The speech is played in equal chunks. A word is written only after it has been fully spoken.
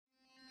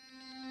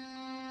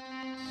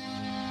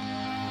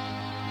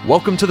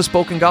Welcome to the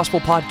Spoken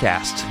Gospel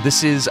Podcast.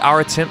 This is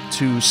our attempt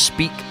to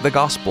speak the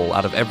gospel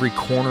out of every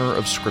corner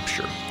of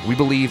Scripture. We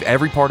believe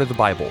every part of the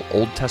Bible,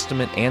 Old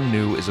Testament and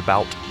New, is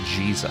about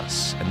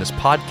Jesus. And this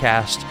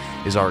podcast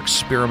is our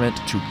experiment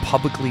to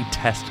publicly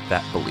test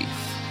that belief.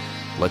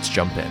 Let's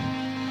jump in.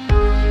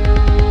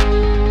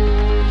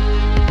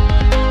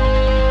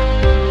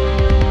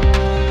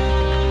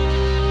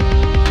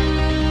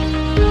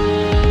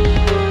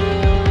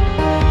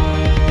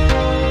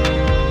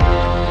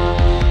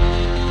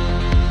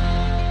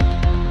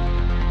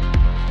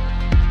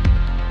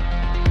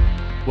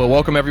 Well,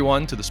 welcome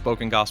everyone to the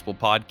Spoken Gospel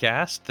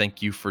Podcast.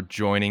 Thank you for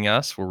joining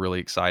us. We're really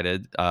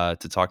excited to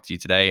talk to you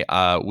today.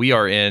 I'm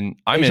in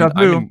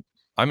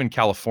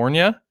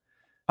California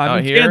I'm out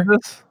in here,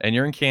 Kansas. and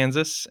you're in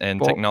Kansas, and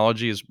Well,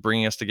 technology is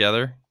bringing us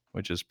together,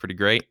 which is pretty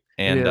great.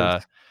 And it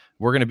is.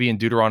 we're going to be in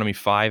Deuteronomy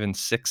 5 and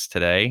 6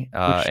 today.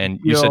 Which And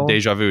you said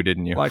deja vu,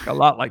 didn't you? like a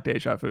lot like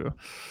deja vu.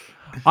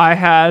 I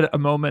had a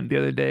moment the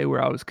other day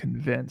where I was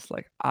convinced,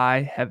 like,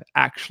 I have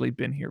actually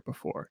been here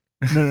before.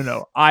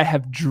 No. I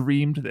have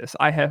dreamed this.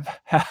 I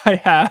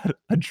had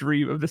a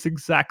dream of this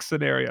exact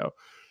scenario,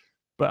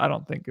 but I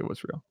don't think it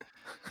was real.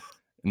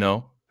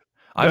 No,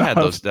 I've had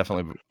those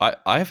definitely.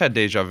 I've had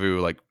deja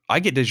vu. Like, I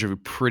get deja vu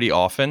pretty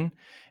often,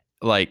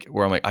 like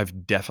where I'm like,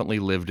 I've definitely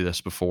lived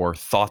this before,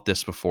 thought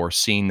this before,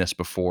 seen this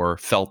before,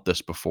 felt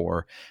this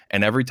before.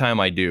 And every time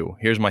I do,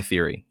 here's my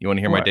theory. You want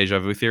to hear my What? deja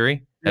vu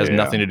theory? It has Yeah.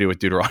 nothing to do with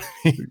Deuteronomy.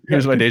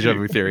 Here's my deja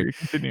vu theory.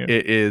 Continue.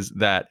 It is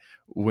that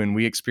when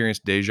we experience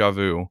deja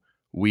vu,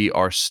 we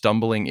are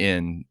stumbling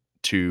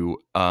into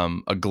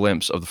a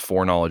glimpse of the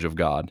foreknowledge of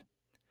God.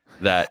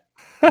 That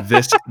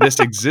this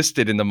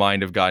existed in the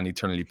mind of God in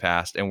eternity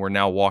past, and we're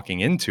now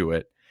walking into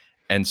it.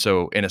 And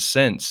so, in a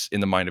sense, in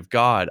the mind of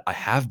God, I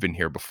have been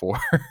here before.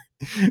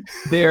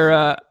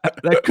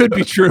 That could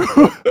be true.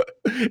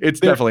 It's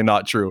definitely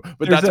not true,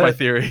 but that's my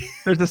theory.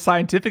 There's a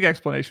scientific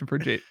explanation for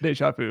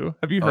deja vu.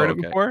 Have you heard it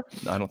before?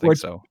 I don't think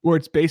so. Where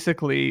it's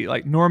basically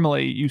like,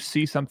 normally you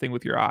see something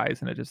with your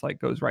eyes and it just like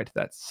goes right to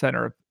that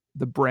center of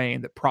the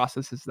brain that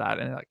processes that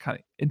and it like kind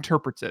of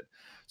interprets it.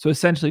 So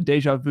essentially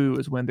deja vu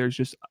is when there's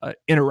just an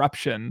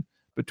interruption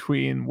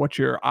between what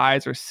your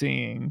eyes are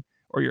seeing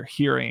or you're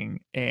hearing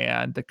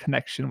and the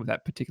connection with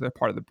that particular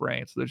part of the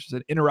brain. So there's just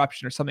an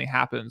interruption or something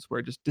happens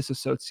where it just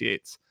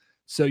disassociates.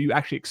 So you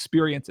actually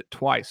experience it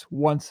twice,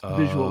 once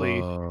visually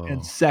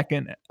and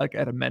second, like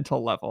at a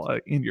mental level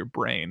in your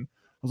brain.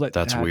 I was like,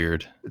 that's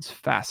weird. It's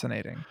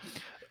fascinating.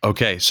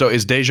 Okay, so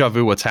is deja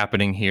vu what's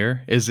happening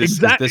here? Is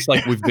this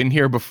like we've been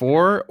here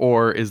before,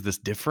 or is this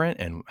different,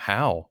 and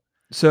how?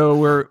 So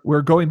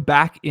we're going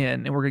back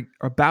in, and we're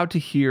about to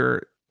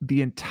hear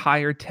the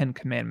entire 10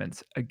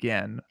 Commandments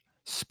again,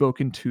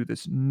 spoken to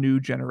this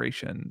new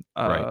generation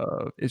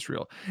of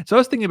Israel. So I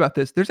was thinking about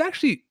this. There's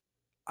actually,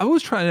 I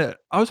was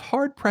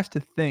hard pressed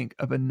to think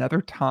of another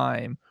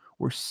time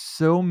where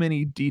so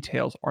many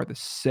details are the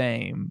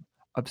same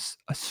of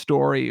a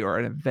story or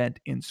an event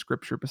in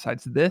Scripture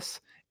besides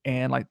this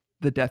and like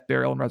the death,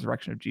 burial, and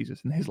resurrection of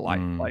Jesus and his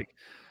life. Like,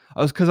 I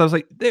was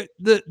like,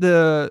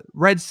 the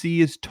Red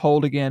Sea is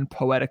told again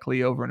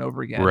poetically over and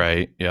over again.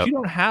 Right. Yeah. You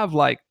don't have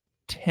like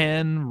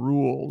 10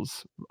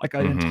 rules, like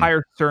an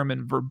entire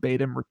sermon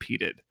verbatim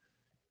repeated,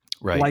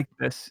 like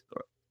this,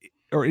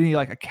 or any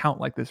like account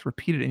like this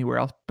repeated anywhere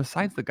else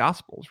besides the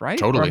Gospels, right?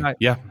 Totally.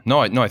 Yeah. No,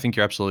 I think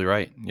you're absolutely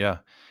right. Yeah.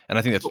 And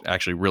I think that's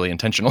actually really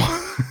intentional.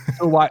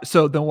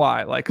 So then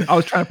why? Like, I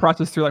was trying to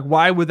process through, like,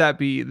 why would that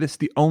be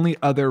the only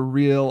other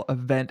real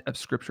event of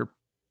Scripture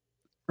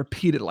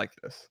repeated like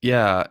this?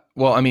 Yeah.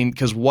 Well, I mean,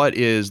 because what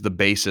is the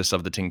basis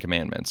of the 10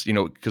 Commandments? You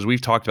know, because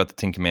we've talked about the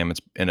 10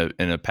 Commandments in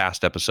a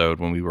past episode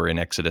when we were in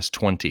Exodus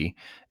 20.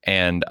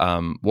 And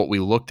what we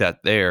looked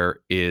at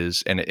there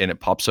is, and it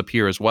pops up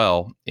here as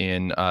well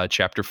in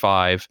chapter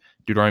 5,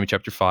 Deuteronomy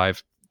chapter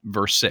 5,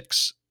 verse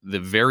 6, the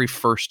very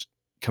first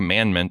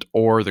commandment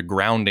or the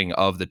grounding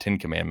of the 10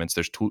 Commandments.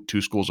 There's two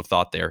schools of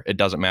thought there. It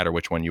doesn't matter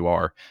which one you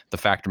are. The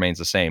fact remains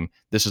the same.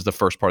 This is the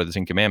first part of the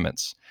 10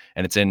 Commandments.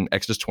 And it's in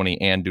Exodus 20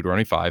 and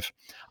Deuteronomy 5.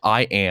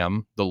 I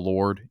am the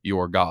Lord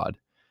your God,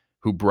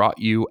 who brought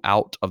you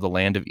out of the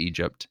land of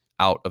Egypt,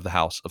 out of the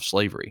house of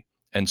slavery.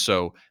 And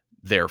so,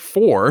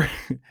 therefore,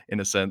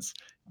 in a sense,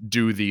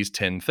 do these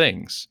 10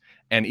 things.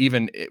 And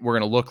even we're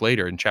going to look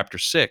later in chapter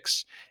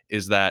 6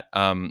 is that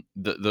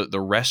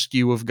the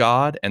rescue of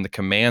God and the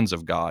commands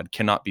of God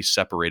cannot be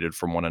separated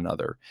from one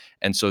another.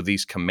 And so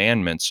these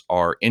commandments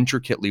are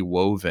intricately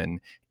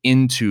woven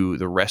into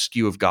the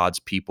rescue of God's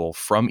people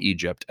from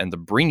Egypt and the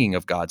bringing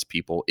of God's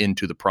people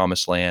into the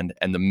promised land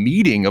and the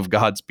meeting of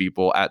God's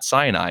people at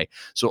Sinai.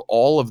 So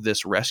all of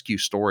this rescue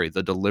story,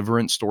 the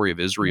deliverance story of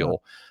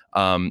Israel,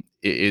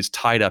 is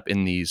tied up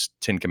in these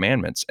 10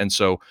 Commandments. And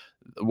so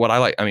what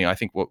I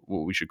think what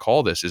we should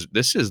call this is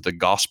the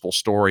gospel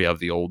story of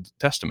the Old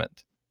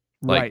Testament.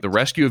 Like the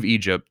rescue of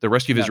Egypt, the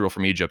rescue of Israel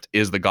from Egypt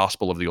is the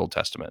gospel of the Old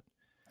Testament.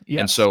 Yes.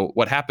 And so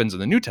what happens in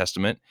the New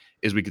Testament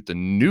is we get the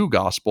new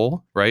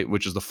gospel, right,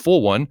 which is the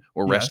full one.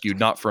 We're rescued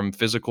not from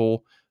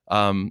physical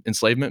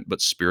enslavement,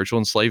 but spiritual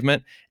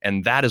enslavement.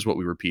 And that is what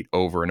we repeat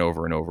over and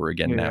over and over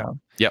again Yeah. now.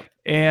 Yep.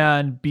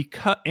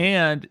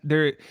 And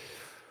there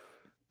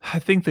I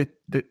think that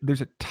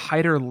there's a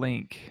tighter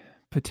link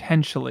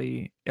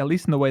potentially, at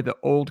least in the way the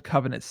old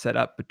covenant set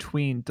up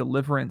between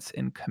deliverance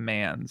and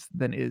commands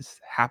than it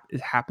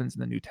happens in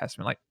the New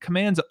Testament. Like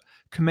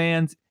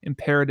commands,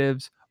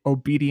 imperatives,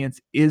 obedience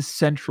is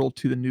central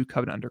to the new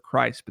covenant under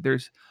Christ, but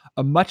there's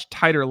a much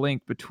tighter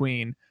link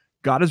between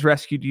God has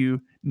rescued you,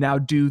 now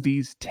do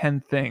these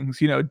 10 things,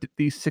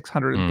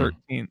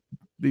 Mm,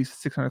 these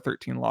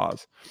 613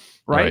 laws,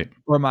 right? right.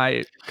 Or am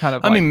I kind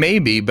of I like mean,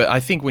 maybe, but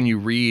I think when you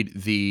read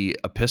the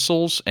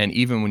epistles and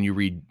even when you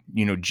read,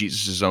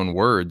 Jesus' own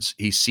words,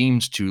 he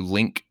seems to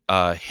link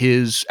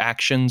his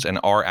actions and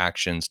our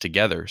actions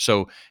together.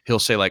 So he'll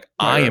say, like,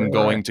 right, I right, am right, right.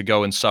 going to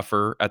go and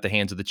suffer at the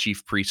hands of the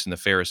chief priests and the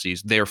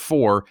Pharisees.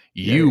 Therefore,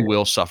 Yeah, you yeah, yeah.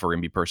 will suffer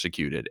and be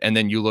persecuted. And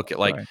then you look at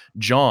like Right.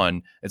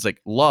 John, it's like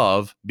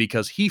love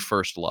because he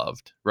first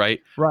loved, right?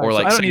 Right, Or so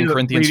I like don't need Second to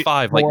Corinthians read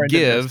 5, more like into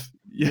this. give,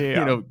 Yeah,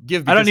 yeah.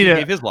 give I don't because need he to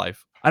gave his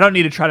life. I don't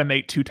need to try to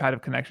make too tight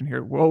of connection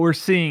here. What we're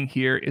seeing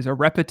here is a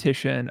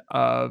repetition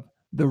of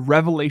the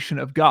revelation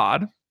of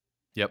God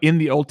Yep. in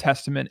the Old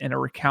Testament and a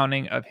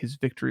recounting of his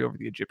victory over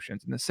the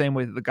Egyptians in the same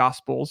way that the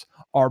Gospels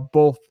are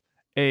both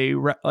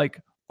like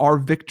our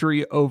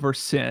victory over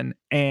sin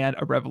and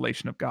a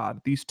revelation of God.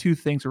 These two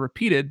things are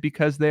repeated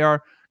because they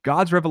are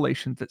God's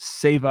revelations that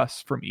save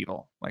us from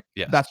evil. Like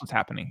that's Yes. what's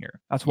happening here.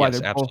 That's why Yes,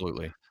 they're both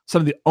absolutely.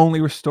 some of the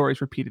only stories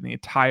repeated in the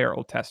entire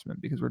Old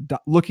Testament because we're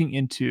looking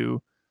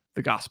into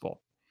the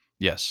gospel.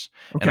 Yes.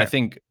 And I Okay.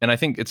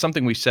 think it's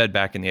something we said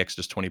back in the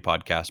Exodus 20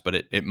 podcast, but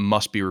it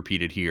must be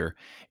repeated here,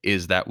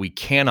 is that we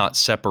cannot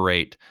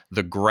separate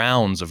the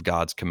grounds of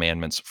God's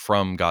commandments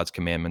from God's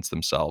commandments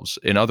themselves.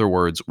 In other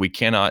words, we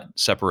cannot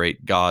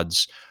separate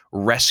God's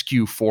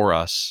rescue for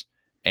us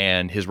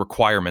and his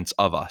requirements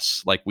of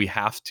us. Like we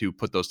have to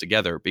put those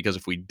together because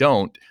if we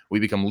don't, we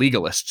become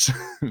legalists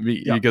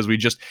Yeah. because we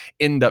just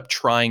end up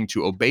trying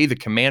to obey the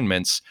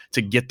commandments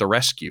to get the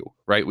rescue,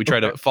 right? We try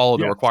Okay. to follow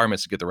the Yes.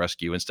 requirements to get the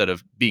rescue instead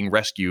of being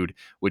rescued,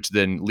 which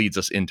then leads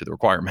us into the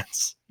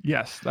requirements.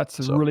 Yes, that's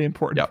a So, really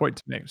important yep, point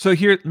to make. So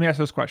here, let me ask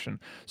this question.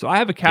 So I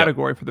have a yep.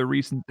 category for the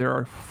reason there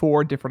are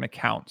 4 different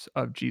accounts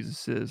of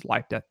Jesus's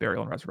life, death,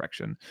 burial, and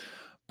resurrection.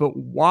 But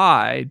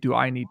why do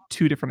I need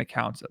 2 different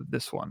accounts of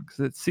this one?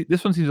 Because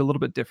this one seems a little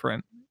bit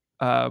different.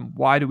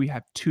 Why do we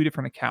have 2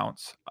 different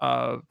accounts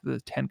of the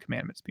 10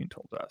 commandments being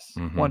told to us?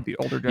 Hmm. One of the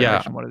older Yeah,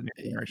 generation, one of the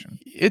new generation.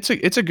 it's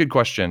a good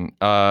question.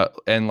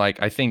 And like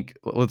I think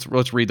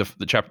let's read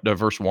the chapter, the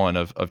verse 1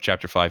 of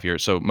chapter 5 here.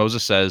 So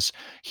Moses says,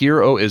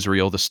 "Hear, O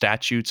Israel, the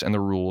statutes and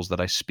the rules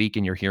that I speak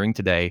in your hearing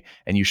today,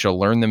 and you shall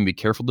learn them and be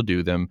careful to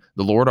do them.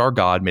 The Lord our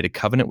God made a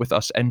covenant with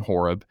us in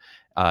Horeb.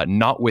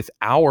 Not with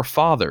our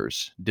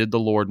fathers did the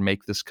Lord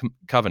make this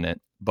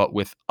covenant, but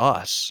with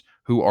us,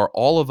 who are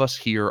all of us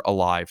here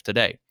alive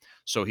today."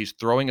 So he's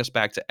throwing us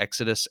back to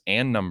Exodus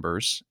and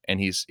Numbers, and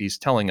he's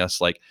telling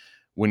us like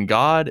when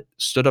God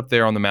stood up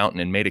there on the mountain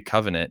and made a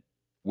covenant,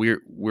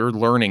 we're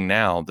learning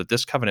now that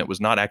this covenant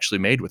was not actually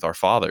made with our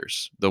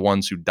fathers, the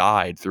ones who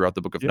died throughout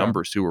the book of Yeah.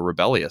 Numbers who were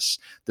rebellious.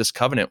 This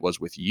covenant was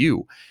with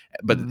you.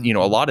 But a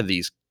Mhm. lot of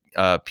these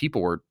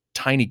people were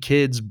tiny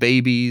kids,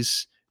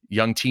 babies,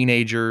 young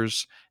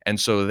teenagers, and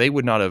so they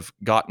would not have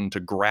gotten to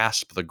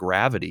grasp the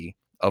gravity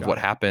of what Got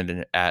it.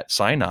 happened at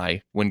Sinai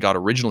when God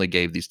originally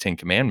gave these 10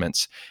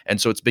 commandments.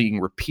 And so it's being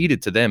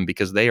repeated to them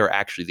because they are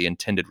actually the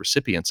intended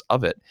recipients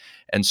of it.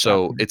 And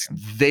so it's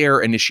Fascinating. their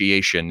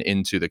initiation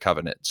into the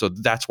covenant. So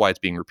that's why it's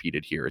being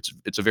repeated here.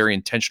 It's a very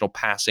intentional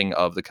passing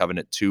of the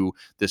covenant to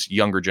this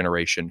younger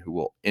generation who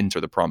will enter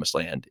the promised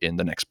land in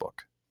the next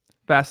book.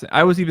 Fascinating.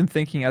 I was even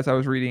thinking as I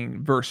was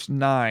reading verse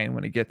 9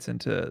 when it gets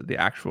into the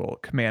actual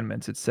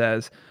commandments, it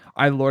says,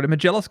 I, Lord, am a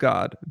jealous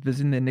God,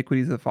 visiting the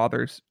iniquities of the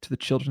fathers to the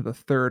children of the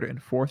third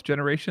and fourth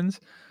generations.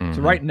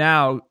 So Hmm. right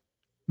now,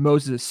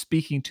 Moses is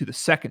speaking to the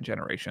second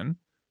generation.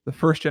 The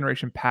first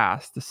generation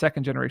passed, the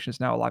second generation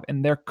is now alive,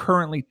 and they're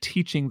currently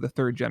teaching the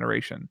third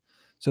generation.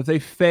 So if they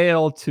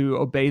fail to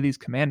obey these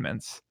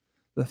commandments,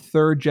 the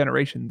third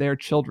generation, their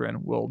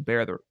children, will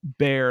bear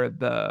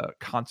the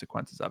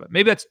consequences of it.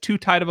 Maybe that's too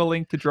tight of a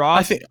link to draw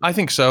I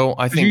think so.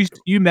 I because you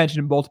think you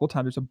mentioned multiple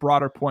times. There's a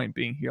broader point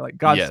being here, like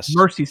God's yes.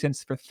 mercy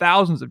since for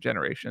thousands of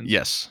generations.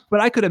 Yes.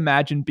 But I could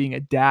imagine being a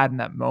dad in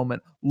that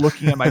moment,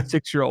 looking at my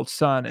 6-year-old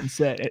son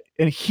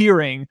and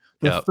hearing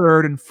the Yep.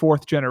 third and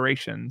fourth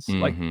generations.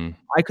 Like Hmm.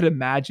 I could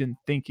imagine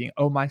thinking,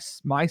 "Oh, my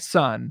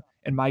son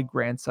and my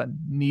grandson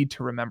need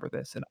to remember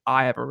this, and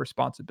I have a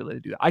responsibility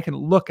to do that." I can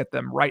look at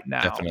them right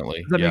now.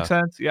 Definitely. Does that make Yeah.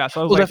 sense? Yeah. So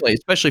I was Well, like, definitely,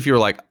 especially if you're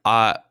like,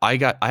 I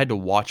had to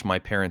watch my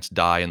parents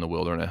die in the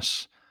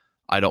wilderness.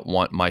 I don't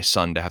want my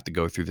son to have to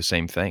go through the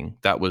same thing.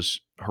 That was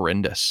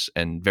horrendous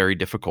and very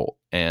difficult,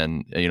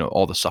 and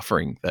all the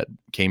suffering that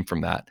came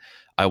from that.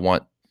 I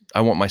want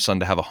I want my son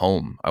to have a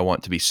home. I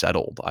want to be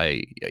settled.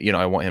 I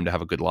want him to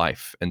have a good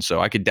life. And so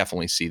I could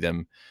definitely see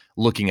them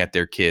looking at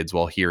their kids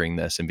while hearing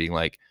this and being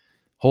like,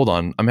 hold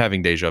on, I'm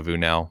having deja vu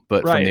now,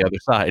 but from Right. the other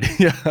side.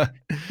 Yeah.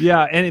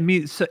 Yeah, and it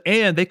means so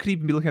and they could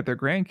even be looking at their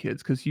grandkids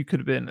because you could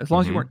have been as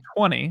long as you weren't Mhm.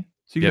 20,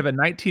 so you could Yep. have a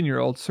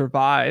 19-year-old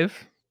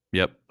survive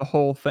Yep. the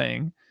whole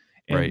thing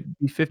Right. and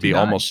be 59.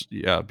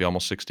 Be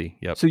almost 60.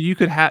 Yep. So you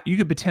could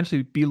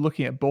potentially be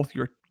looking at both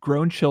your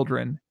grown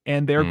children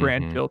and their Mhm.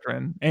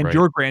 grandchildren and Right.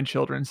 your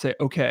grandchildren and say,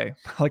 "Okay,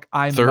 like,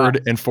 I 3rd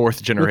must" and 4th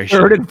the 3rd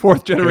generation. and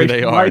 4th Here generation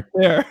they right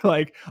are. there,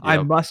 like, I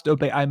Yep. must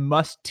obey, I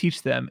must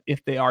teach them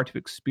if they are to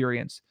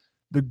experience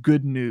the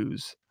good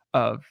news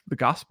of the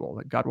gospel,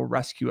 that God will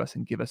rescue us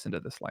and give us into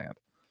this land.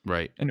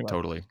 Right. Anyway,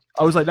 Totally.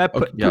 I was like, that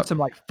Okay. put Yep. some,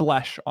 like,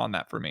 flesh on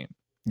that for me.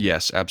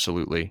 Yes,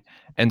 absolutely.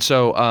 And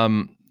so, I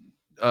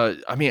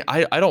mean,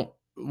 I don't.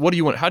 What do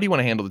you want? How do you want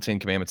to handle the 10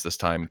 Commandments this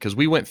time? Because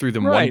we went through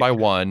them one Right. by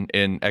one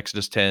in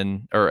Exodus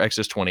 10 or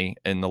Exodus 20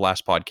 in the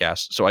last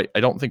podcast. So I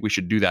don't think we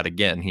should do that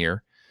again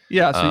here.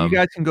 Yeah, so you Um,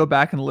 guys can go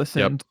back and yep.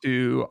 listen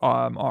to,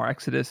 our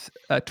Exodus,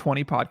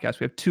 20 podcast.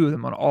 We have 2 of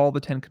them on all the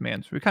 10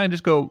 commands. We kinda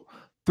just go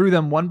through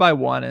them one by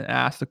one and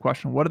ask the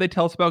question, what do they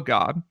tell us about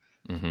God?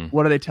 Hmm.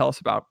 What do they tell us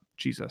about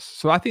Jesus?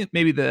 So I think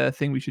maybe the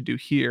thing we should do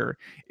here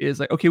is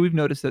like, okay, we've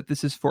noticed that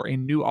this is for a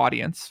new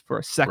audience, for a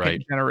Right.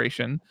 second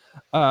generation,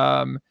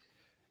 um,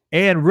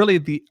 and really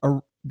the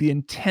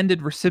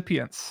intended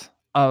recipients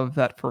of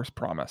that first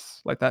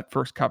promise, like that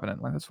first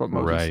covenant, like that's what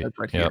Moses Right. says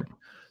right Yep. here.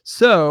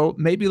 So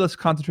maybe let's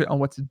concentrate on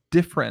what's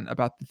different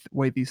about the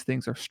way these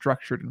things are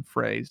structured and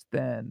phrased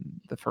than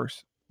the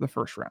first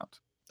round.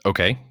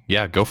 Okay.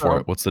 Yeah. Go for So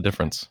it. What's the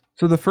difference?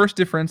 so the first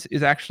difference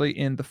is actually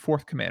in the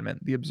 4th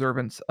commandment, the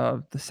observance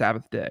of the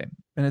Sabbath day.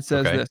 And it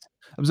says Okay. this: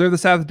 "Observe the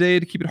Sabbath day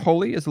to keep it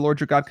holy as the Lord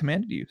your God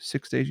commanded you.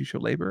 6 days you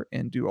shall labor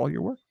and do all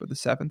your work, but the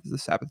 7th is the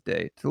Sabbath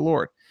day to the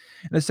Lord."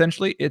 And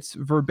essentially, it's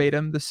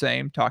verbatim the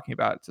same, talking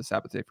about it's a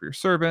Sabbath day for your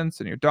servants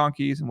and your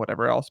donkeys and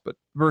whatever else. But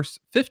verse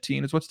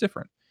 15 is what's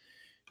different.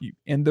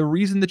 And the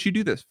reason that you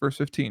do this, verse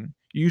 15,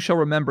 you shall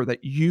remember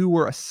that you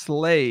were a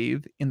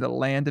slave in the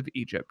land of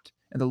Egypt,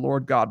 and the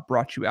Lord God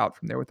brought you out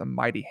from there with a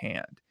mighty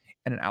hand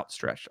and an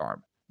outstretched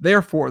arm.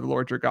 Therefore, the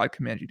Lord your God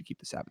commands you to keep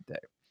the Sabbath day.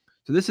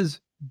 So this is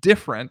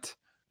different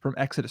from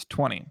Exodus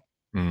 20.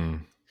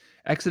 Mm,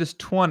 Exodus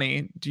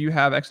 20, do you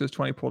have Exodus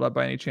 20 pulled up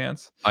by any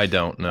chance? I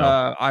don't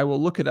know. I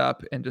will look it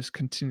up and just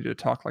continue to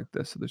talk like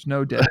this so there's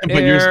no dead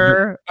but you're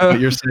air.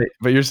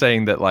 but you're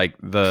saying that like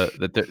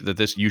that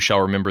this you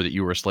shall remember that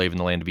you were a slave in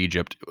the land of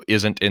Egypt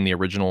isn't in the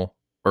original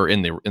or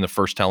in the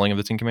first telling of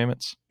the 10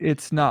 Commandments?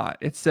 It's not.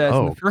 It says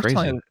in the Oh, first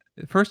telling crazy. of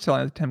the first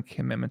telling of the 10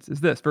 commandments is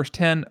this, verse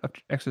 10 of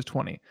Exodus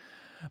 20.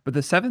 "But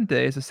the 7th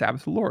day is the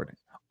Sabbath of the Lord.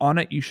 On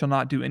it you shall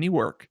not do any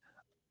work,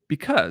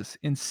 because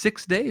in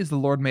 6 days the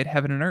Lord made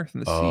heaven and earth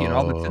and the sea and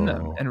all that's in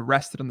them, Oh. and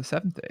rested on the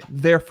 7th day.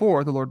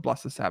 Therefore the Lord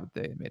blessed the Sabbath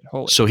day and made it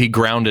holy." So he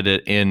grounded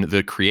it in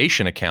the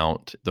creation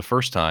account the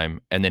first time,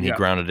 and then he Yeah.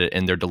 grounded it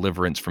in their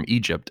deliverance from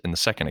Egypt in the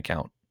second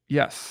account.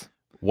 Yes.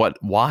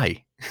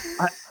 Why?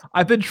 I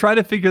I've been trying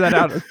to figure that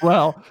out as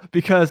well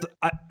because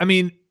I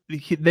mean,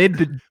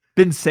 they'd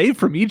been saved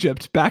from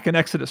Egypt back in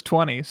Exodus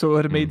 20, so it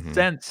would have made Mhm.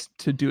 sense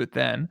to do it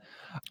then.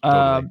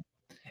 Totally. Um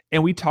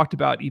And we talked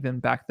about even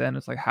back then,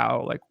 it's like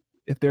how, like,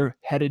 if they're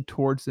headed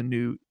towards the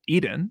new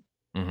Eden,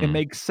 it Mhm.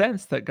 makes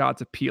sense that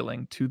God's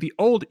appealing to the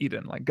old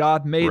Eden. Like,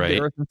 God made the Right.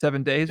 earth in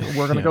 7 days, and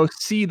we're gonna Yeah. go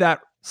see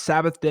that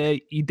Sabbath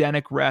day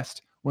Edenic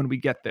rest when we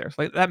get there.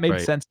 So, like, that made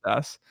Right. sense to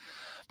us.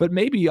 But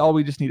maybe all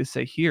we just need to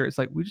say here is,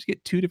 like, we just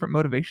get 2 different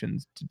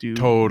motivations to do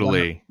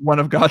Totally. one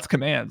of God's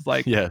commands.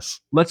 Like, Yes.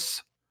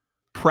 let's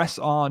press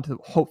on to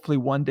hopefully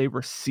one day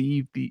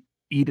receive the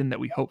Eden that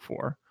we hope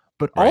for.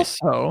 But Right.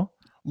 also,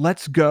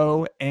 let's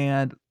go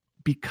and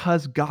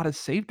because God has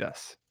saved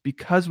us,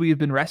 because we have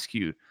been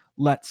rescued,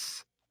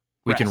 let's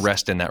We can rest.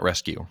 rest in that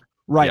rescue.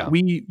 Right. Yeah.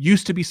 We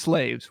used to be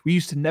slaves. We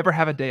used to never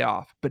have a day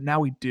off, but now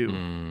we do.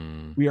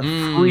 Mm. We are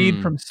freed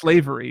Mm. from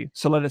slavery.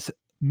 So let us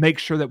make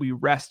sure that we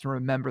rest and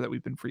remember that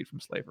we've been freed from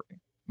slavery.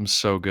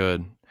 So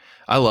good.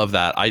 I love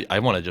that. I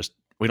wanna just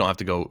we don't have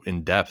to go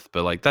in depth,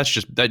 but, like,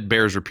 that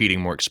bears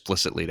repeating more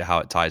explicitly to how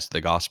it ties to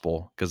the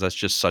gospel because that's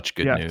just such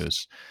good Yes.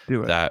 news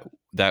Do it. that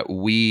Do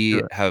we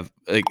it. have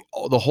like,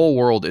 the whole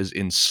world is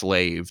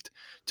enslaved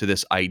to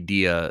this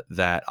idea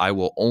that I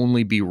will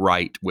only be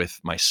right with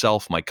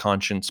myself, my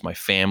conscience, my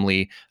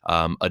family,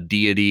 a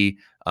deity,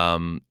 a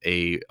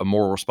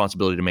moral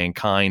responsibility to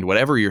mankind,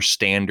 whatever your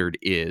standard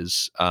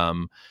is,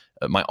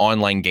 my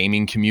online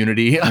gaming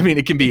community. I mean,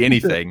 it can be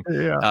anything.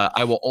 Yeah.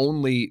 I will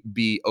only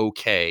be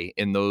okay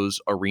in those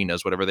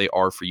arenas, whatever they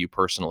are for you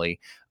personally,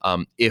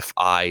 if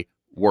I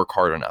work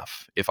hard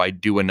enough, if I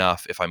do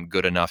enough, if I'm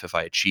good enough, if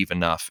I achieve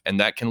enough. And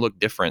that can look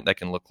different. That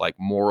can look like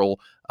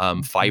moral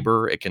Mhm.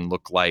 fiber. It can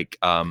look like,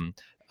 uh,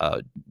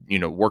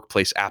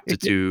 workplace It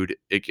aptitude.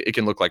 It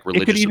can look like It could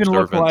religious even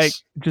look like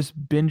observance.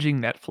 just binging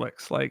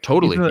Netflix, like, even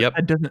Totally. though Yep.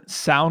 that doesn't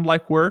sound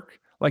like work,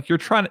 like, you're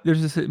trying to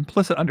there's this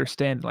implicit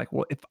understanding, like,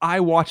 "Well, if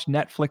I watch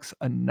Netflix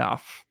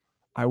enough,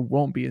 I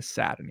won't be as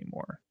sad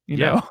anymore," you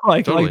Yeah. know?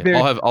 Like, Totally. there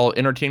I'll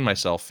entertain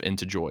myself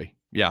into joy.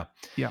 Yeah.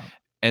 yeah.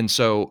 And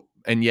so,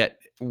 and yet,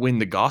 when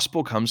the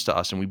gospel comes to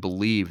us and we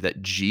believe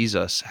that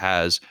Jesus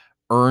has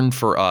earn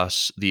for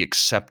us the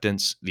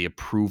acceptance, the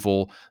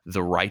approval,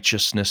 the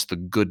righteousness, the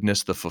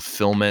goodness, the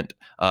fulfillment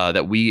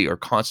that we are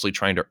constantly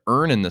trying to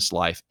earn in this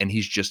life. And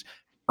he's just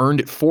earned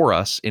it for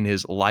us in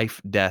his life,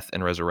 death,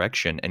 and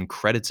resurrection and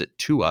credits it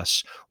to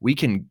us. We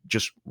can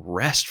just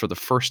rest for the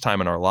first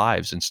time in our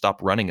lives and stop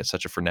running at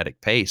such a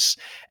frenetic pace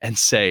and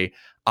say,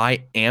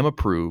 I am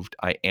approved,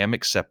 I am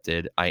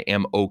accepted, I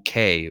am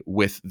okay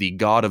with the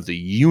God of the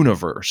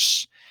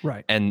universe.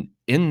 Right. And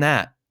in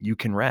that, you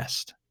can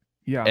rest.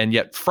 Yeah. And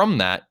yet from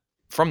that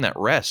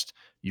rest,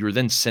 you're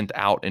then sent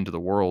out into the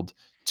world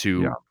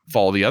Yeah. to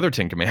follow the other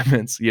 10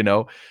 commandments, Like,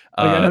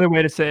 Uh, another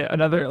way to say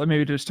it,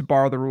 maybe just to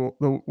borrow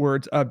the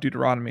words of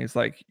Deuteronomy is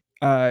like,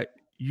 uh,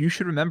 you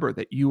should remember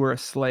that you were a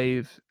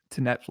slave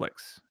to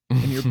Netflix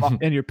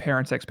and your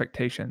parents'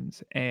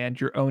 expectations and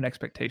your own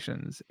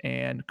expectations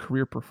and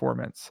career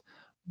performance.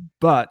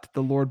 But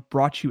the Lord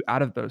brought you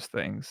out of those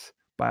things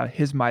by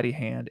his mighty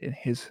hand and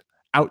his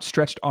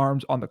outstretched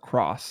arms on the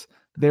cross.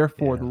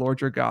 Therefore, the yeah,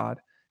 Lord your God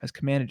has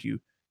commanded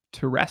you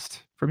to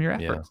rest from your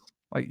yeah, efforts.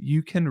 Like,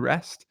 you can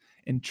rest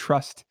and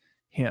trust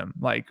him.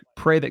 Like,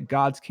 pray that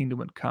God's kingdom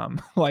would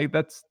come. Like,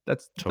 that's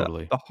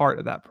totally. the heart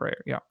of that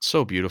prayer. Yeah.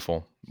 So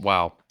beautiful.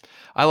 Wow.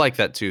 I like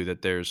that too,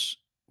 that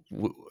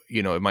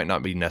it might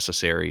not be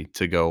necessary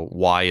to go,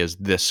 why is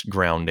this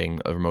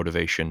grounding of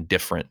motivation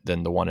different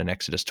than the one in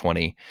Exodus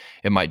 20?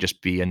 It might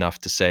just be enough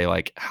to say,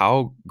 like,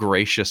 how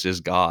gracious is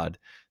God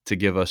to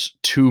give us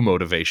two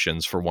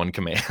motivations for one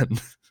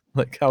command?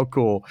 Like, how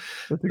cool.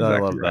 That's I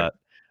exactly love right. that.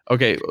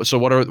 Okay. So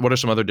what are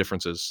some other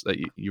differences that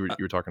you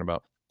were talking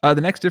about? The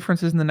next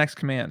difference is in the next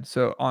command.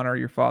 So honor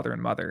your father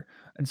and mother.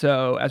 And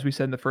so, as we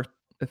said in the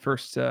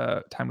first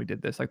time we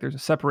did this, like, there's a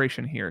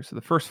separation here. So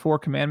the first four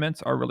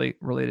commandments are really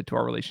related to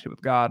our relationship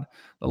with God.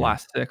 The Yeah.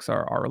 last six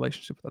are our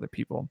relationship with other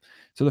people.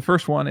 So the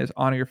first one is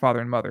honor your father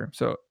and mother.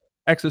 So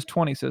Exodus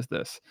 20 says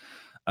this: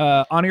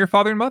 honor your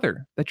father and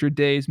mother, that your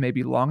days may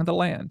be long in the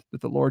land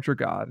that the Lord your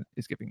God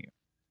is giving you.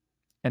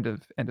 End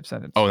of Oh,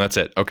 sentence. and that's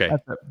it. Okay.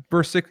 That's it.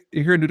 Verse 6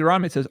 here in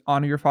Deuteronomy, it says,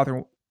 "Honor your father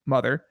and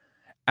mother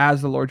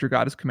as the Lord your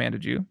God has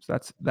commanded you." So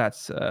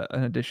that's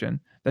an addition,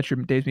 that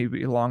your days may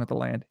be long at the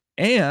land,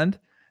 and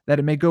that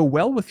it may go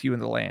well with you in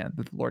the land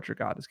that the Lord your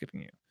God is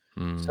giving you.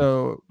 Mm,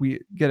 So we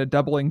get a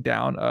doubling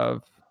down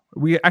of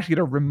we actually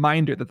get a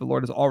reminder that the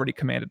Lord has already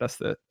commanded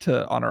us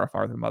to honor our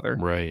father and mother,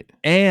 right.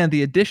 and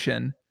the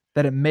addition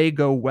that it may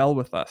go well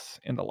with us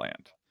in the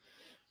land.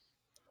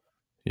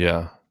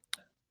 Yeah.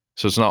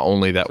 So it's not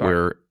only that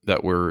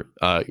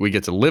Sorry. we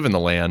get to live in the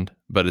land,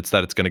 but it's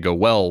that it's going to go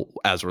well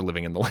as we're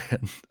living in the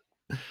land.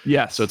 So it's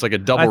Yes. like a I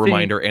double think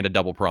reminder and a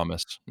double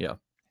promise. Yeah.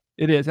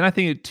 it is, and I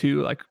think it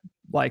too,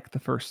 like the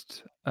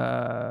first,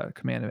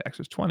 command of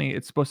Exodus 20,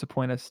 it's supposed to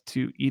point us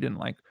to Eden,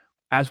 like,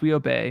 as we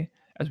obey,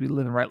 as we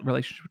live in right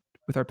relationship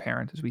with our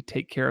parents, as we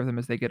take care of them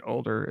as they get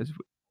older, as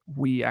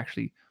we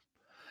actually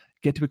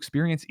get to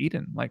experience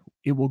Eden, like,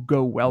 it will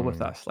go well with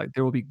Mm, us, like,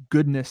 there will be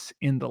goodness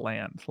in the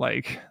land,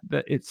 like,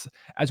 that it's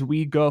as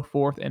we go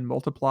forth and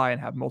multiply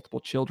and have multiple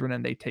children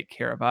and they take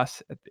care of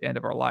us at the end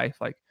of our life,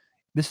 like,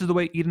 this is the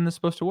way Eden is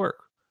supposed to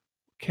work.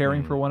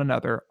 Caring for mm, one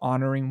another,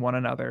 honoring one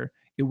another,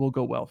 it will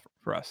go well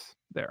for us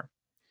there.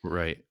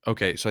 right.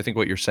 Okay. So I think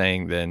what you're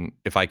saying then,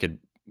 if I could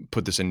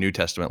put this in New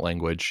Testament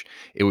language,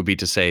 it would be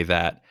to say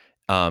that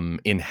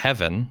in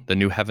heaven, the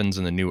new heavens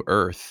and the new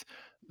earth,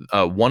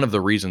 one of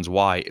the reasons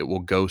why it will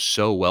go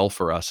so well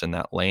for us in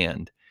that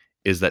land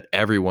is that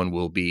everyone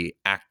will be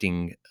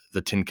acting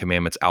the Ten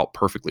Commandments out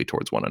perfectly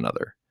towards one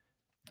another.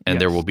 And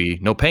there will Yes. be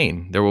no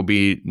pain. There will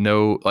be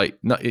no, like,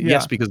 no, Yeah,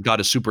 yes, because God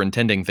is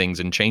superintending things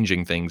and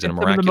changing things in a and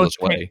some of the most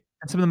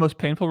miraculous way.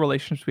 painful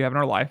relationships we have in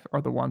our life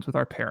are the ones with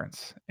our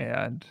parents,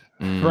 and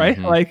right?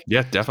 Hmm. Like,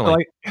 Yeah, so,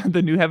 definitely. like,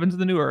 the new heavens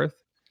and the new earth,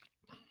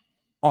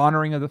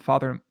 honoring of the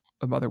father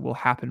and mother will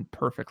happen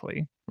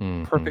perfectly.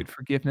 Hmm. Perfect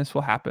forgiveness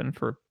will happen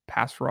for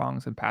past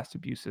wrongs and past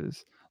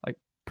abuses, like,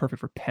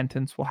 perfect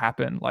repentance will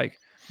happen, like,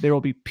 there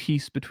will be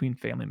peace between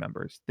family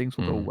members, things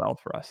will go Mm. well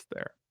for us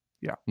there.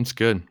 Yeah. That's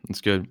good.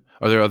 That's good.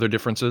 Are there other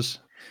differences?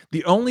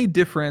 The only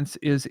difference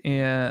is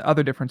the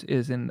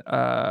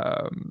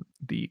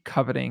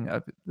coveting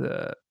of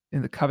the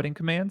coveting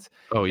commands,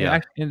 Oh, and yeah.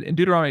 actually in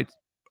Deuteronomy,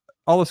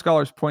 all the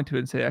scholars point to it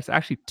and say it's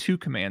actually 2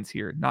 commands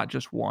here, not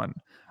just 1.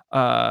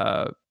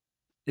 Uh,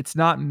 it's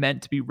not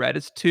meant to be read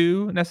as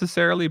 2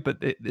 necessarily, but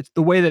it's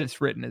the way that it's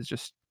written is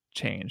just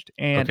changed,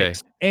 Okay.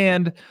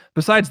 and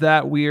besides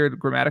that weird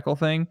grammatical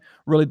thing,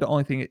 really the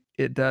only thing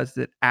it does is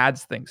it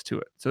adds things to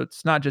it. So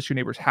it's not just your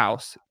neighbor's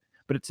house,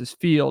 but it's his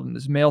field and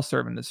his male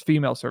servant, his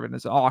female servant,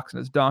 his ox and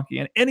his donkey,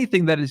 and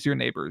anything that is your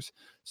neighbor's.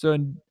 So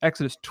in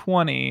Exodus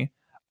 20,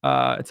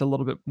 it's a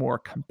little bit more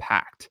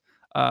compact.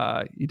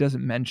 He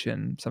doesn't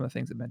mention some of the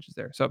things it mentions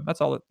there. So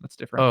that's all that's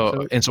different. Oh,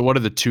 So, and so what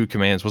are the 2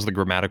 commands? What's the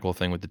grammatical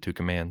thing with the 2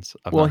 commands?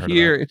 I've well, not heard of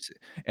that. here it's,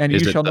 "And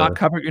Is you it shall not the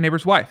covet your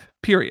neighbor's wife,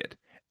 period.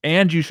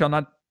 And you shall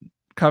not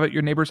covet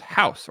your neighbor's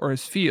house or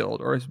his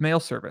field or his male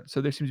servant." So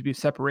there seems to be a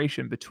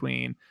separation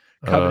between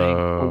coveting a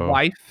Oh,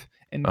 wife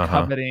and uh-huh.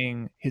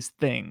 coveting his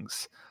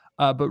things.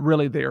 But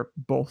really they're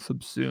both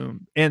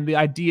subsumed. And the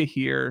idea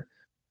here,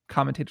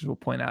 commentators will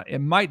point out, it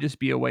might just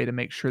be a way to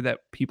make sure that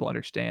people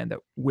understand that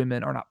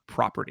women are not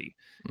property.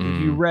 Because if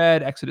you Mm.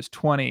 read Exodus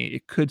 20,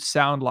 it could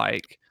sound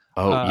like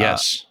Oh, uh,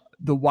 yes.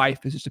 the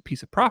wife is just a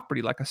piece of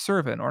property, like a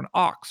servant or an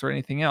ox or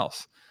anything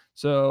else.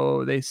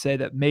 So they say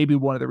that maybe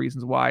one of the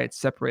reasons why it's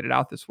separated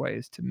out this way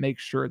is to make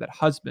sure that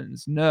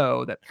husbands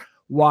know that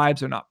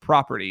wives are not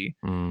property.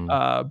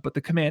 Mm. But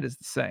the command is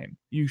the same.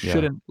 You Yeah.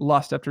 shouldn't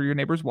lust after your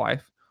neighbor's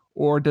wife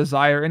or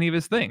desire any of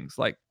his things.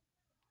 Like,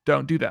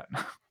 don't do that.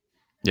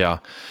 Yeah.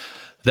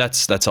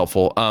 That's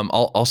helpful.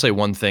 I'll say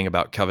one thing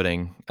about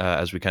coveting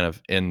as we kind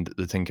of end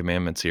the Ten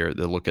Commandments here.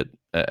 To look at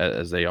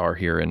as they are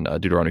here in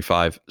Deuteronomy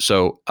 5.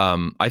 So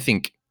I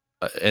think,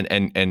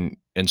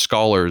 and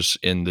scholars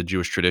in the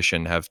Jewish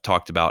tradition have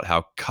talked about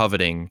how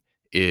coveting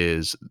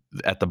is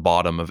at the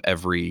bottom of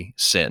every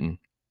sin.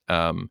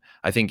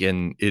 I think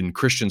in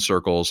Christian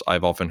circles,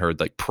 I've often heard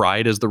like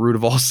pride is the root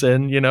of all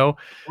sin.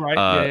 Right?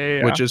 Yeah, yeah,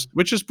 yeah.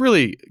 Which is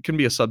really can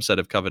be a subset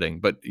of coveting.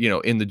 But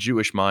in the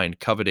Jewish mind,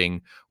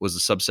 coveting was the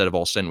subset of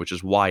all sin, which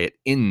is why it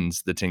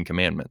ends the Ten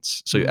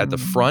Commandments. So at the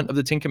Mm, front of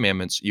the Ten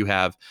Commandments, you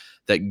have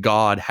that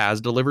God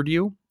has delivered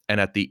you. And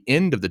at the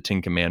end of the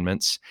Ten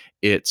Commandments,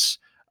 it's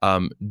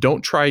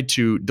don't try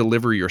to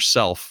deliver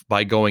yourself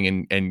by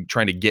going and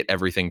trying to get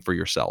everything for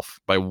yourself,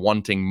 by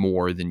wanting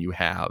more than you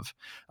have.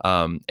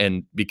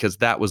 And because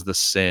that was the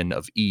sin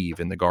of Eve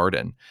in the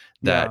garden,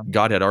 yeah. that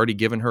God had already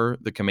given her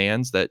the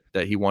commands that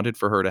he wanted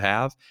for her to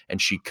have,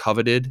 and she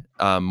coveted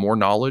more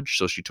knowledge,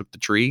 so she took the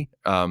tree.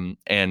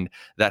 And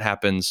that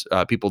happens.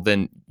 People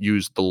then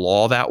use the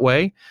law that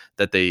way,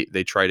 that they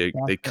try to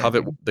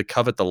Fascinating. they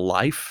covet the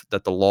life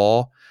that the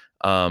law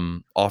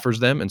offers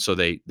them, and so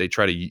they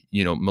try to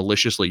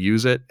maliciously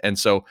use it. And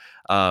so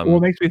Well,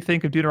 it makes me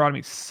think of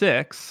Deuteronomy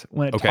 6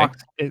 when okay.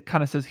 it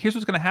kinda says, "Here's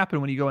what's gonna happen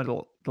when you go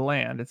into the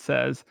land." It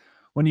says,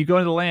 "When you go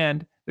into the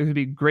land, there's gonna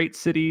be great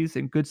cities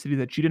and good cities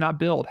that you did not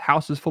build,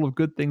 houses full of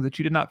good things that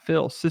you did not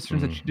fill,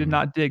 cisterns that you did Hmm.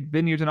 not dig,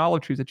 vineyards and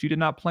olive trees that you did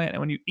not plant.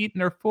 And when you eat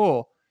and are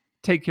full,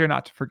 take care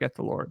not to forget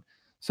the Lord."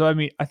 So, I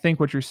mean, I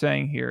think what you're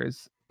saying here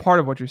is part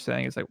of what you're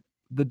saying is, like,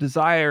 the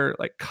desire,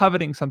 like,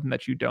 coveting something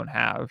that you don't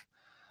have,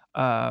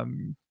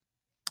 um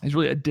is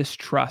really a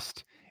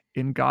distrust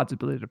in God's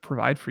ability to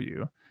provide for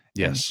you.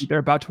 And Yes. they're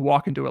about to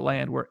walk into a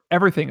land where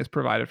everything is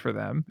provided for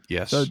them.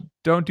 So Yes.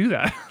 don't do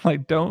that.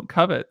 Like, don't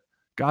covet.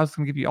 God's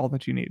gonna give you all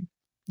that you need.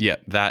 Yeah,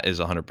 that is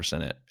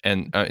 100% it.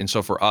 And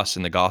so for us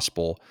in the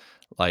gospel,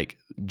 like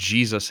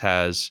Jesus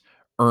has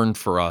earned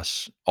for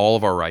us all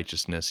of our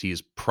righteousness.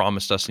 He's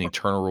promised us an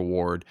eternal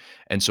reward.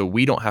 And so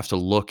we don't have to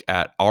look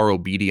at our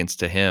obedience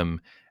to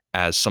him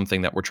as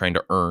something that we're trying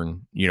to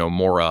earn,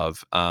 more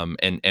of.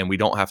 And we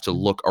don't have to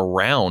Mhm. look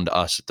around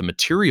us at the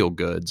material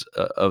goods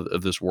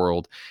of this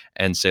world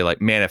and say like,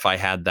 man, if I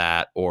had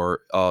that,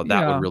 or oh,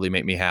 that would Yeah. really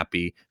make me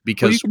happy, Well, you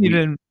because can we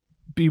even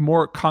be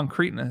more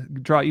concrete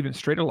and draw even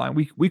straighter line.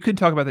 We could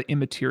talk about the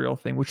immaterial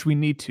thing, which we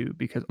need to,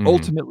 because Mhm.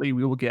 ultimately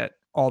we will get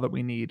all that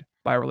we need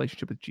by a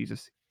relationship with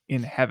Jesus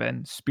in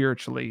heaven,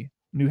 spiritually,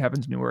 new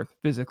heavens, new earth,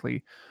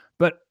 physically.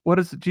 But what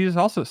does Jesus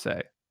also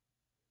say?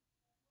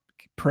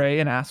 Pray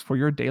and ask for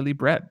your daily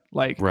bread.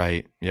 Like,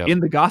 Right. Yep. in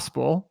the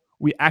gospel,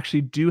 we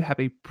actually do have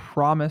a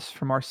promise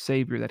from our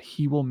Savior that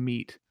He will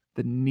meet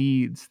the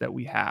needs that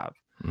we have.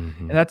 And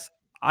Mhm. that's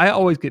I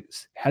always get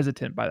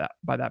hesitant by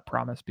that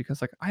promise,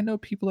 because, like, I know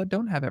people that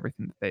don't have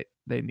everything that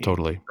they need,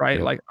 Totally. right?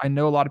 Yep. Like, I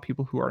know a lot of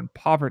people who are in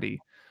poverty.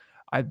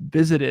 I've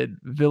visited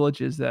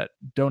villages that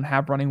don't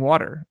have running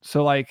water.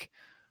 So, like,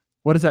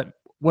 what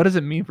does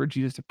it mean for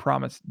Jesus to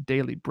promise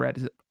daily bread?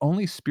 Is it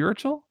only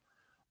spiritual?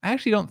 I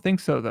actually don't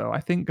think so, though. I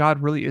think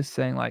God really is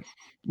saying, like,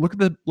 look at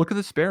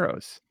the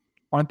sparrows.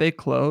 Aren't they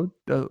clothed?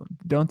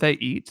 Don't they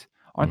eat?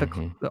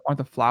 Mhm. Aren't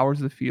the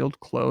flowers of the field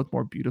clothed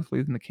more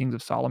beautifully than the kings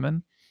of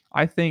Solomon?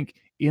 I think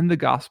in the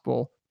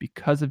gospel,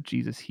 because of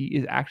Jesus, he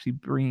is actually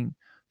bringing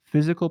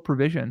physical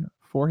provision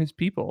for his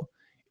people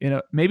in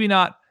a maybe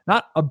not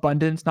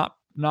abundance,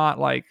 not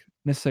like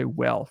necessarily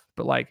wealth,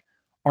 but like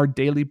our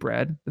daily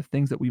bread, the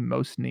things that we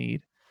most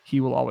need, he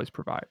will always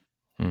provide.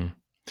 Hmm.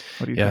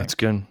 What do you Yeah, think? it's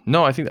good.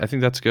 No, I think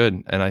that's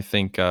good, and I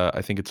think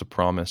it's a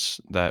promise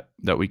that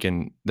we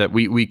can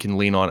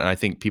lean on, and I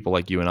think people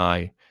like you and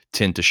I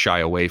tend to shy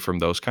away from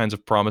those kinds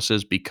of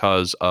promises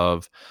because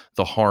of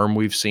the harm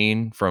we've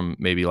seen from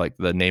maybe like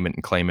the name it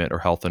and claim it or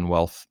health and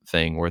wealth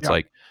thing, where it's Yeah.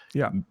 like,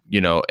 Yeah.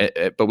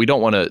 but we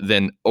don't want to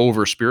then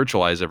over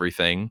spiritualize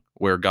everything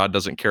where God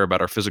doesn't care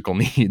about our physical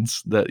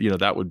needs.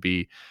 That would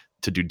be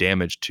to do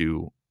damage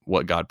to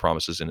what God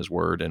promises in His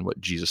Word and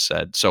what Jesus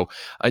said. So,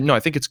 no, I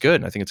think it's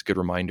good. I think it's a good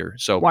reminder.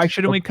 So, Why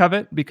shouldn't well, we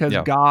covet? Because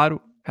yeah, God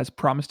has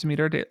promised to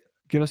meet our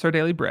give us our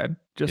daily bread,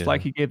 just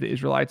like yeah, he gave the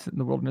Israelites in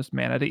the wilderness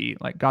manna to eat.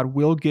 Like, God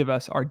will give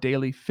us our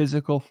daily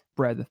physical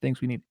bread, the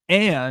things we need.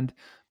 And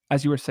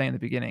as you were saying in the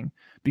beginning,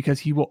 because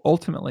he will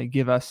ultimately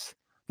give us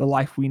the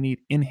life we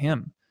need in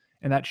him.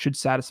 And that should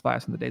satisfy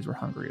us in the days we're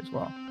hungry as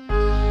well.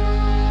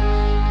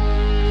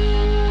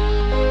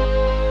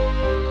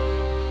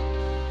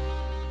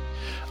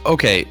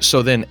 Okay,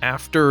 so then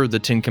after the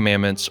Ten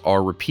Commandments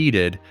are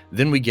repeated,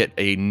 then we get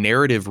a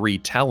narrative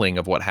retelling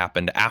of what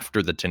happened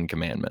after the Ten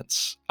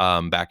Commandments,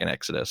 back in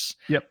Exodus.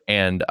 Yep.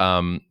 And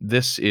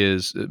this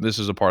is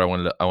a part I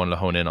wanted to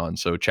hone in on.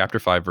 So chapter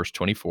 5, verse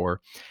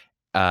 24,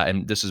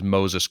 and this is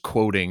Moses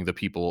quoting the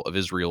people of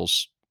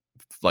Israel's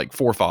like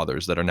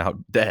forefathers that are now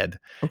dead.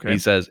 And Okay. he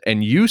says,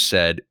 "And you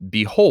said,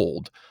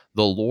 Behold,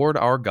 the Lord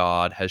our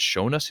God has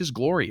shown us his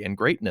glory and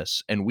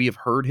greatness, and we have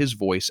heard his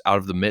voice out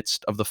of the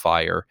midst of the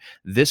fire.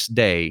 This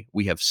day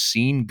we have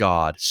seen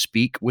God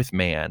speak with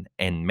man,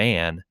 and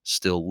man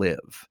still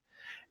live."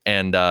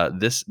 And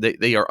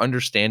they are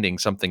understanding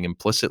something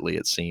implicitly,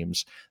 it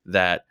seems,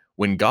 that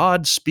when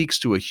God speaks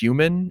to a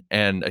human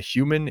and a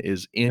human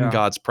is in Yeah.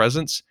 God's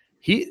presence,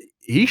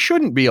 he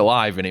shouldn't be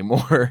alive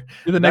anymore.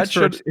 To the That next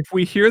should verse, "If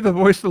we hear the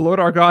voice of the Lord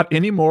our God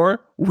any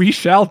more, we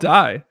shall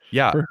die.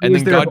 Yeah, For who and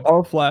is then there of God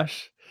all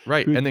flesh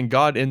right, who and then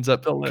God ends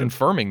up still live?"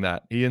 confirming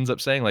that. He ends up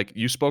saying, like,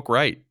 "You spoke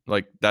right.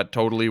 Like, that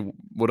totally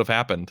would have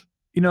happened."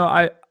 You know,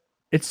 I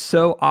it's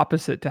so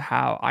opposite to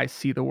how I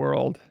see the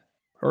world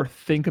or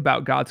think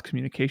about God's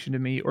communication to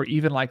me, or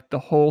even like the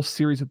whole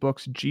series of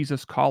books,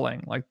 Jesus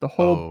Calling. Like the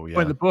whole Oh, point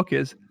of yeah. the book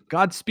is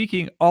God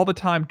speaking all the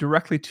time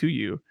directly to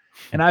you.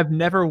 And I've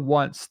never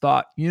once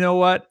thought, you know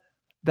what?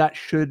 That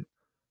should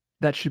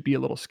that should be a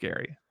little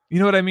scary. You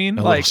know what I mean? A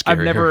little Like I've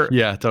scarier. never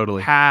Yeah,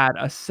 totally. had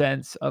a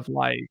sense of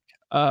like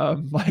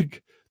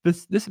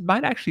this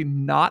might actually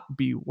not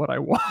be what I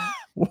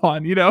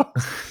want, you know?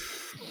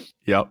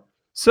 Yep.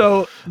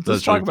 So, let's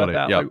That's talk really about funny.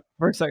 that, like, Yep.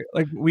 for a second.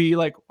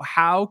 Like,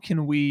 how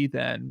can we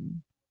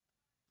then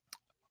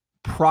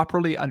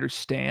properly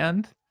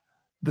understand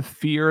the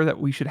fear that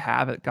we should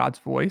have at God's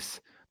voice,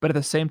 but at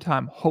the same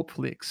time,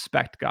 hopefully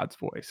expect God's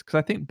voice? Because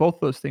I think both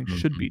those things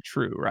should Mhm. be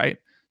true, right?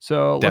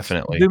 So, let's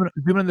Definitely.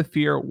 zoom in the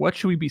fear. What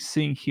should we be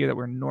seeing here that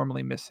we're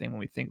normally missing when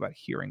we think about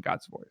hearing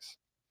God's voice?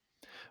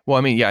 Well,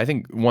 I mean, yeah, I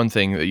think one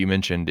thing that you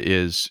mentioned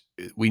is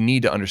we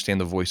need to understand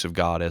the voice of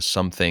God as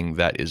something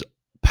that is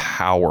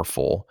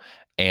powerful,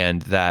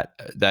 and that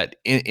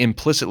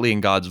implicitly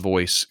in God's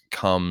voice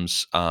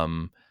uh,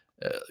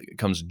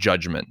 comes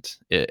judgment.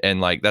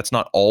 And like that's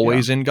not Yeah.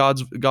 always in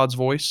God's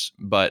voice,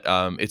 but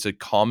it's a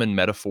common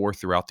metaphor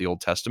throughout the Old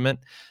Testament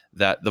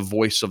that the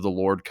voice of the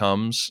Lord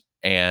comes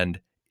and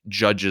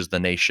judges the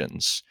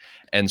nations.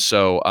 And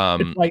so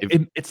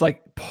if It's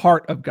like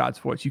part of God's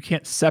voice. You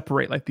can't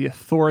separate, like, the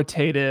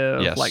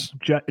authoritative, like,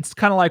 yes. it's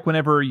kinda like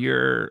whenever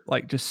you're,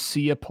 like, just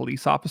see a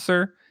police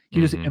officer, he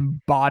just Hmm.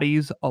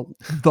 embodies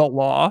the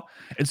law,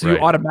 and so you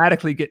Right.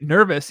 automatically get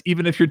nervous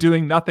even if you're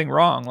doing nothing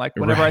wrong. Like,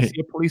 whenever I Right. see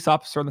a police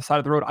officer on the side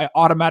of the road, I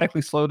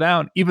automatically slow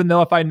down, even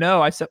though if I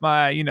know I set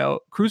my,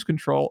 cruise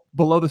control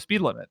below the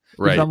speed limit,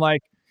 because Right. I'm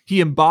like, he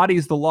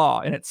embodies the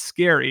law, and it's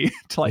scary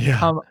to, like, Yeah.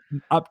 come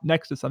up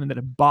next to something that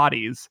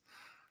embodies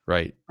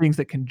Right. things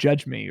that can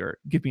judge me or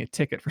give me a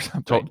ticket for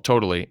something.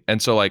 Totally.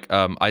 And so like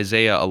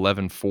Isaiah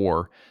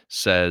 11:4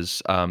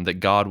 says that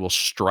God will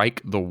strike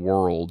the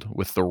world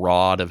with the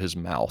rod of his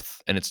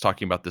mouth. And it's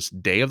talking about this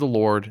day of the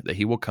Lord that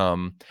he will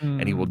come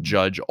and he will Mm.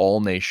 judge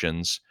all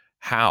nations.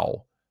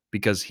 How?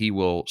 Because he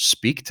will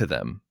speak to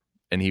them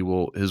and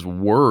his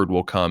word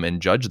will come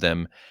and judge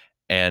them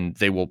and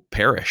they will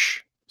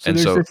perish. So And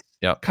there's so this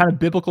yeah. kind of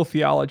biblical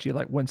theology,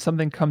 like when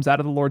something comes out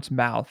of the Lord's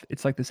mouth,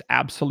 it's like this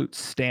absolute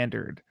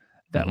standard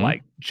that Mhm.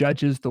 like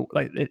judges the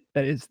like it,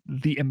 that is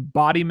the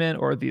embodiment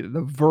or the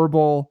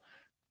verbal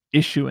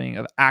issuing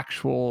of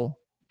actual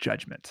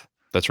judgment.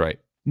 That's right.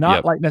 Not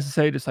Yep. like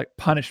necessarily just like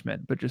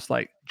punishment, but just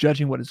like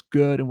judging what is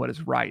good and what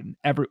is right.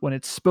 And when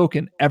it's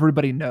spoken,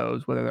 everybody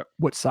knows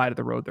what side of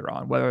the road they're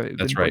on, whether they've been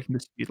That's right. breaking the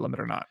speed limit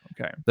or not.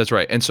 Okay. That's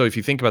right. And so if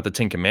you think about the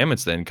 10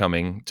 commandments then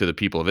coming to the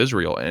people of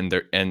Israel and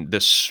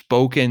the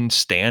spoken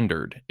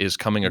standard is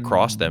coming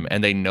across them Mm.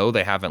 and they know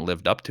they haven't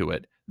lived up to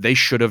it, they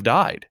should have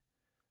died.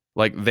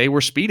 Like they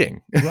were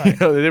speeding. Right.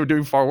 They were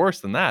doing far worse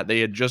than that.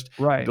 They had just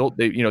Right.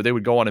 they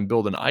would go on and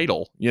build an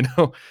idol,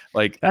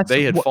 like That's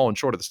they had what fallen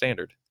short of the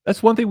standard.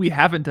 That's one thing we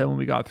haven't done when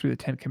we got through the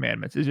Ten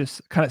Commandments, is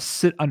just kinda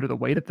sit under the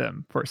weight of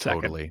them for a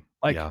second. Totally.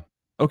 Like, Yeah.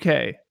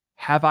 "Okay,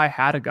 have I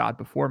had a God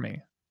before me?"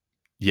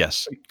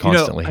 Yes, I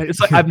constantly. it's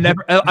like I've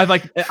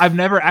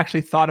never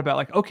actually thought about,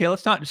 like, "Okay,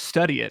 let's not just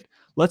study it.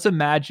 Let's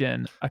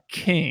imagine a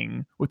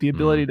king with the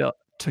ability Mm,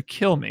 to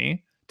kill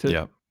me,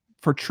 yeah.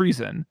 for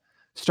treason,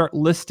 start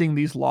listing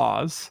these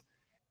laws,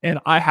 and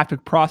I have to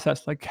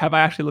process, like, have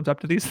I actually lived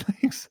up to these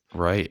things?"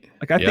 Right.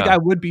 Like, I think Yeah. I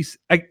would be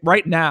like,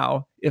 right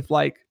now, if,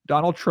 like,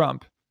 Donald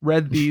Trump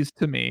read these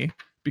to me,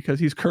 because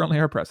he's currently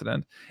our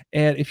president,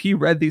 and if he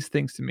read these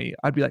things to me,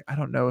 I'd be like, "I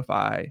don't know if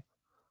I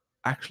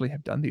actually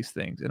have done these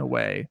things in a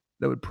way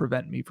that would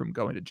prevent me from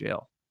going to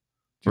jail."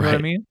 Do you know what I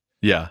Right. mean?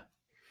 Yeah.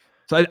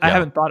 So Yeah.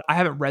 I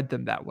haven't read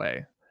them that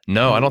way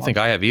No, in a I don't long think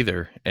I time. have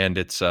either, and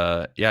it's,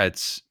 yeah,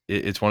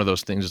 it's one of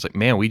those things, it's like,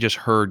 "Man, we just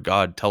heard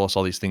God tell us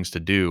all these things to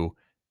do,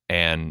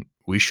 and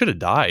we shoulda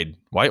died.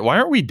 Why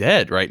aren't we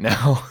dead right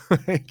now?"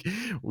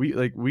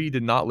 We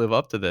did not live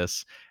up to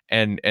this,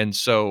 and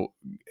so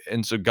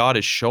God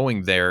is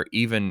showing there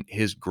even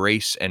His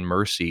grace and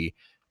mercy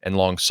and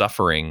long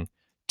suffering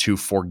to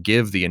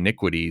forgive the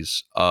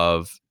iniquities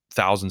of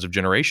thousands of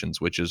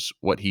generations, which is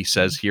what he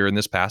says here in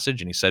this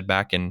passage, and he said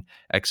back in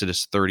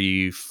Exodus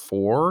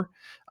 34,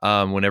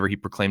 whenever he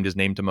proclaimed his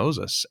name to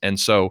Moses. And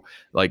so,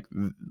 like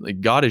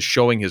God is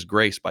showing his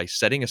grace by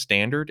setting a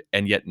standard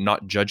and yet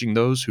not judging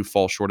those who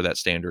fall short of that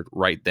standard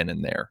right then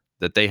and there,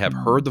 that they have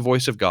heard the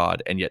voice of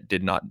God and yet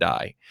did not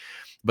die.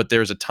 But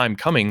there's a time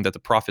coming that the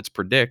prophets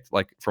predict,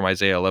 like from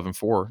Isaiah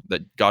 11:4,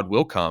 that God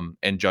will come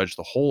and judge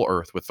the whole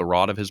earth with the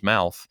rod of his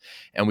mouth.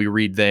 And we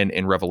read then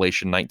in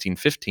Revelation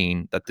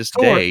 19:15 that this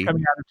Sword day,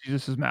 coming out of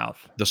Jesus'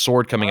 mouth. the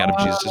sword coming out of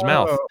Jesus'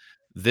 mouth, Oh.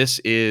 this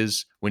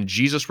is when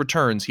Jesus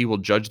returns, he will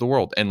judge the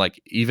world. And like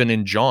even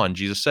in John,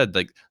 Jesus said,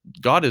 like,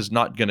 God is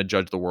not going to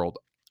judge the world.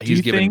 Do He's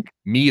you given think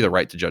me the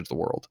right to judge the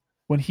world.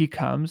 when he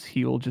comes,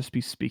 he will just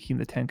be speaking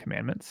the 10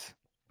 commandments?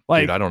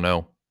 Dude, I Like, don't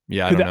know.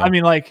 Yeah, I could don't I know.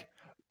 mean, like,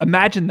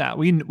 imagine that.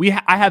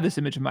 I have this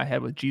image in my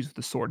head with Jesus with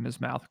the sword in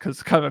his mouth because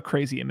it's kind of a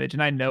crazy image,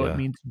 and I know it Yeah,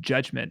 means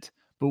judgment,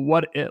 but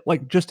what it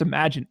like, just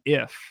imagine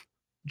if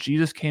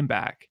Jesus came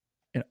back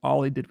and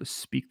all he did was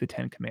speak the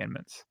 10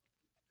 commandments,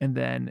 and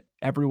then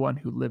everyone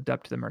who lived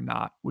up to them or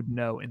not would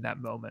know in that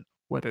moment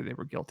whether they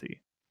were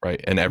guilty, right.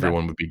 And and that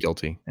everyone would be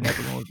guilty. and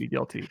everyone would be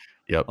guilty.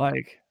 Yep.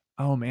 Like,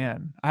 oh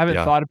man, Yeah, I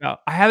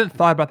haven't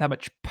thought about that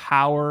much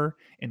power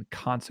and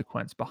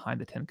consequence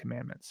behind the 10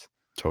 commandments.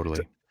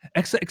 totally.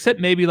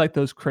 Except maybe like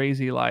those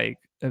crazy like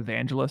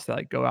evangelists that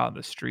like go out in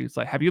the streets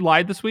like, "Have you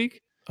lied this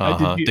week?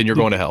 Uh-huh. Then you're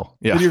Did going to you hell.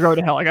 Yeah, then you're going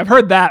to hell." Like I've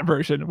heard that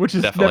version, which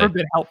has never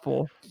definitely. been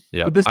helpful.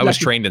 Yeah. But this I is was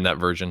actually trained in that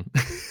version.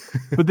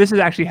 but this is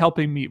actually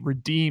helping me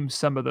redeem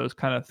some of those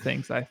kind of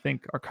things that I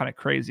think are kind of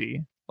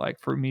crazy. Like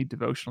for me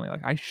devotionally,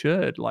 like I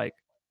should like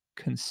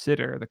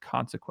consider the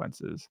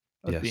consequences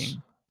of Yes.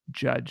 being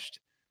judged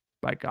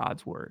by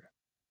God's word.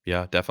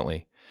 Yeah,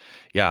 definitely.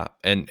 Yeah,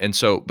 and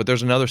so but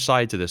there's another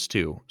side to this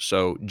too.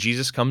 So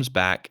Jesus comes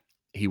back,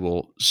 he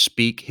will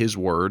speak his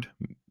word,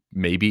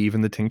 maybe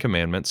even the 10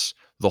 commandments.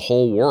 The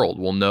whole world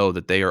will know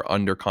that they are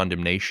under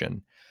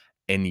condemnation.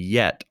 And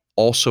yet,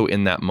 also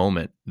in that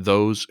moment,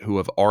 those who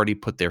have already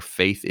put their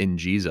faith in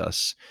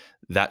Jesus,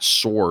 that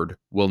sword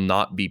will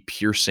not be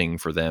piercing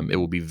for them. It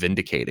will be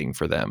vindicating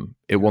for them.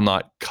 It will Yeah.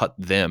 not cut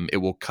them. It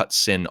will cut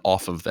sin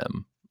off of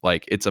them.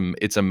 Like it's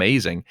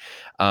amazing.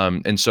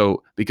 And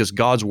so because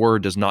God's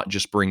word does not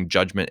just bring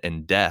judgment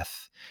and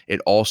death, it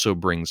also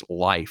brings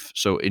life.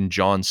 So in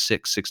John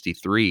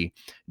 6:63,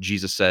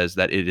 Jesus says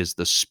that it is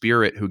the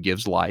spirit who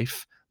gives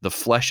life. The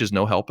flesh is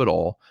no help at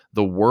all.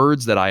 The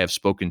words that I have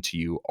spoken to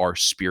you are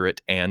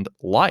spirit and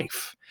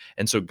life.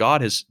 And so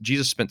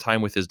Jesus spent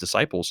time with his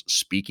disciples,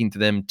 speaking to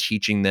them,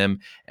 teaching them.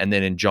 And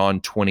then in John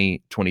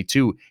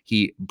 20:22,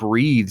 he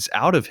breathes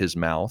out of his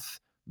mouth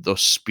the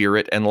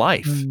spirit and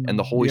life. And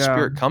the Holy Yeah.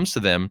 Spirit comes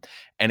to them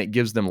and it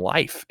gives them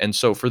life. And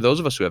so for those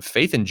of us who have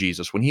faith in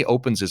Jesus, when he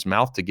opens his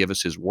mouth to give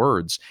us his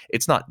words,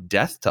 it's not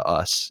death to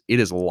us, it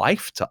is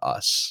life to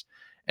us.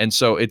 And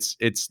so it's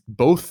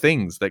both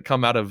things that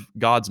come out of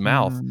God's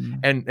mouth.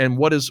 Mm. And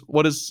what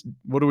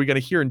are we going to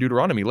hear in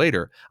Deuteronomy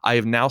later? I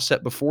have now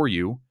set before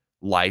you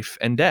life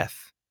and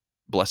death,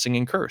 blessing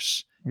and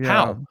curse. Yeah.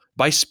 How?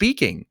 By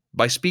speaking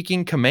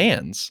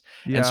commands.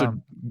 And so Yeah.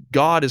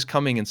 God is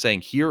coming and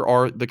saying, here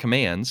are the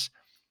commands.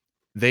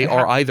 They And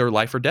are either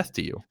life or death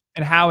to you.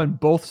 how in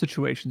both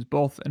situations,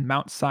 both in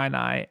Mount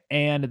Sinai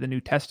and in the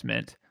New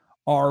Testament,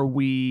 are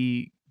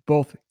we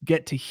both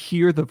get to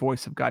hear the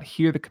voice of God,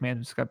 hear the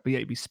commandments of God, but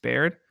yet be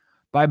spared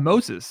by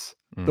Moses,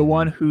 the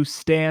one Mhm. who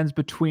stands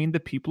between the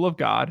people of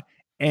God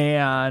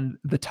and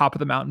the top of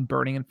the mountain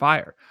burning in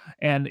fire.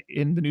 And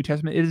in the New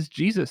Testament, it is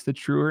Jesus, the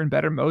truer and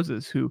better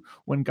Moses, who,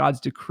 when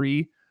God's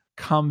decree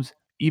comes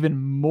even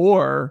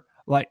more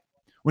like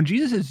when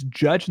Jesus is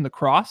judged on the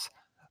cross,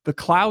 the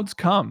clouds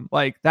come.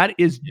 Like that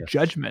is Yes.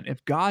 judgment.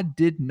 If God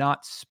did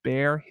not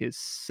spare his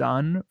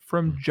son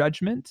from Mm.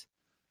 judgment,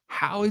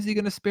 how is he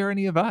going to spare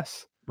any of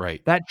us?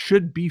 Right. That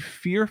should be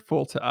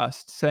fearful to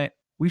us. Say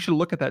we should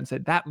look at that and say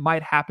that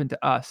might happen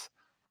to us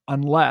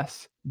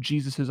unless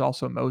Jesus is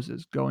also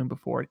Moses going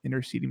before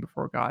interceding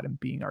before God and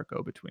being our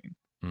go between.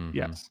 Mhm.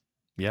 Yes.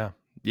 Yeah.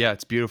 Yeah,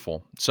 it's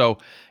beautiful. So,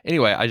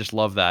 anyway, I just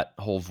love that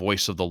whole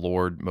voice of the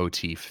Lord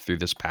motif through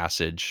this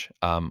passage.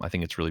 I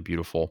think it's really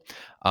beautiful.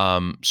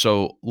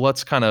 So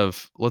let's turn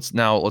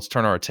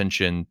our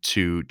attention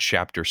to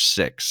chapter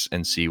 6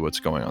 and see what's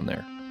going on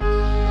there.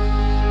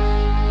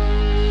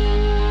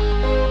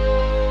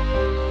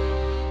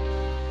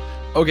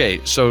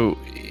 Okay, so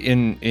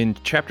in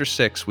chapter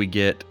 6 we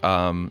get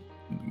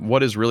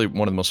what is really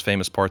one of the most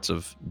famous parts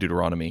of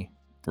Deuteronomy,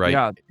 right?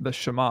 Yeah, the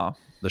Shema.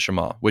 The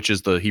Shema, which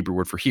is the Hebrew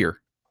word for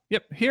hear.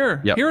 Yep,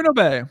 Yep, hear and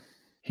obey.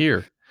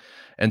 hear.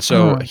 And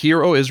so,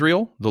 hear, O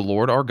Israel, the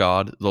Lord our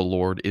God, the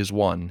Lord is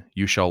one.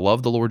 You shall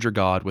love the Lord your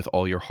God with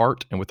all your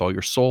heart and with all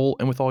your soul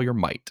and with all your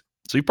might.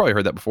 So you've probably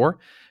heard that before.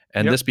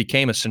 And Yep. this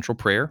became a central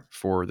prayer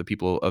for the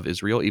people of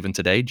Israel. Even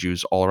today,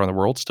 Jews all around the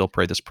world still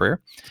pray this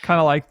prayer. It's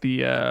kinda like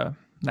the,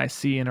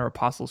 Nicene or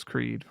Apostles'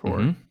 Creed for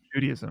Hmm.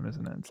 Judaism,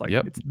 isn't it? It's like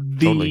Yep, it's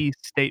totally. the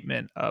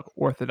statement of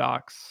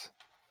Orthodox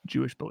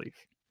Jewish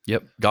belief.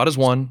 Yep. God is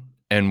one,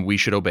 and we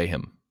should obey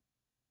him.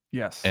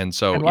 Yes. And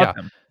so, And love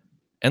yeah, him.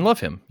 and love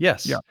him. Yeah.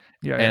 Yes. Yeah,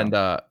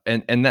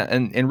 yeah.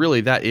 And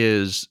really that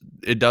is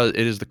it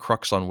is the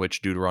crux on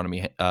which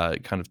Deuteronomy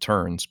kind of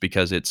turns,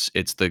 because it's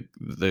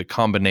the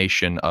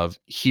combination of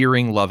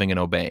hearing, loving, and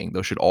obeying.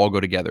 Those should all go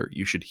together.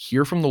 You should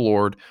hear from the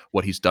Lord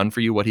what he's done for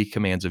you, what he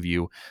commands of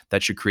you.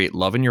 That should create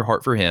love in your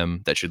heart for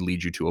him, that should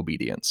lead you to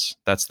obedience.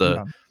 That's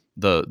Yeah.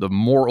 the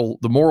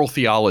moral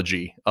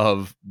theology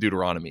of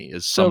Deuteronomy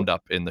is So, summed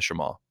up in the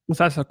Shema. let's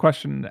ask a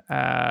question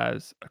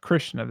as a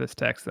Christian of this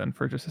text then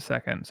for just a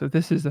second. So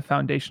this is the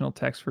foundational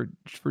text for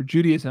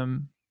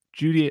Judaism,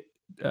 Judea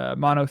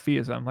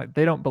monotheism. Like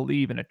they don't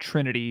believe in a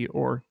Trinity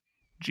or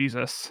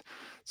Jesus.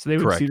 So they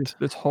would see Correct.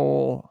 this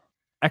whole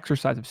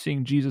exercise of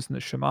seeing Jesus in the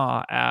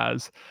Shema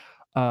as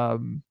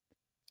um,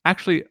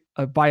 actually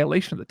a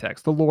violation of the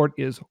text. The Lord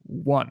is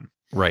one.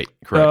 Right.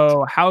 Correct.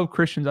 So how have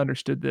Christians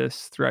understood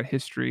this throughout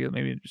history?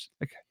 Maybe just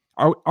like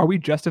are we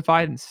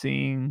justified in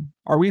seeing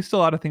are we still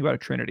allowed to think about a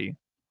Trinity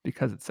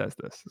because it says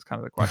this is kind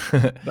of the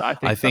question that I I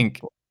think some think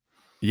people.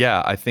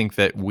 Yeah, I think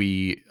that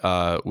we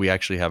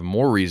actually have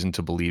more reason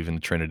to believe in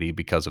the Trinity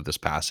because of this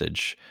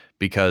passage.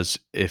 Because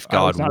if I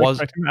God was not was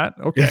expecting that.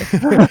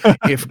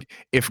 Okay. if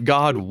if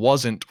God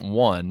wasn't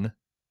one,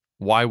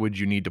 why would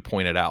you need to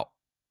point it out?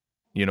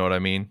 You know what I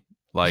mean?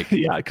 Like,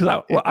 Yeah,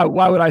 because it,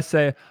 why would I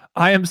say,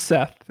 "I am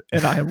Seth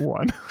and I am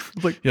one?"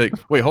 It's like, you're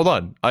like, wait, hold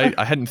on.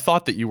 I hadn't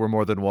thought that you were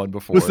more than one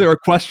was before. there a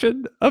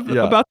question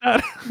Yeah. about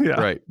that? Yeah.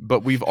 Right.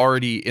 But we've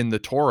already in the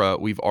Torah,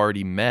 we've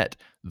already met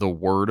the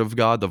word of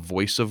God, the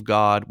voice of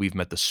God. We've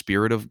met the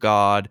spirit of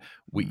God.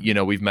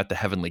 Mhm. We've met the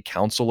heavenly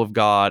counsel of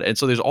God. And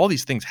so there's all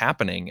these things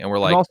happening. And we're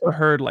I've like, also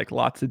heard, like,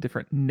 lots of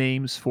different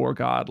names for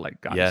God,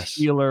 like God is yes,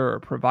 healer or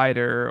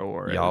provider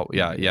or, yeah,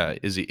 yeah, yeah.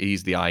 yeah.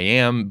 He's the I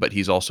am, but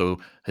he's also,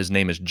 his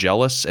name is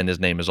jealous and his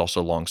name is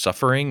also long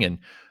suffering. And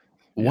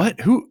Yeah.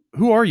 who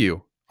are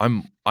you?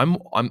 I'm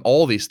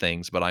all these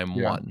things, but I'm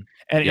Yeah. one.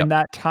 And in Yep.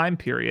 that time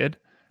period,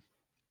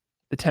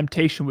 the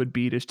temptation would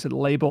be just to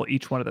label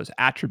each one of those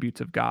attributes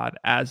of God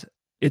as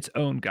its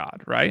own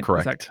God, right? Is that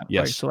Correct. kind of like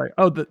Yes. so like,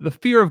 oh, the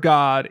fear of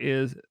God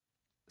is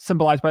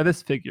symbolized by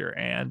this figure,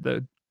 and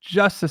the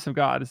justice of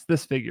God is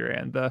this figure,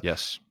 and the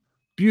Yes.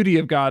 beauty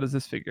of God is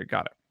this figure.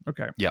 Got it.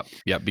 Okay. Yeah,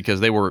 yeah, because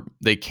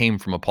they came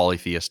from a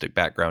polytheistic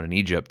background in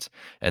Egypt,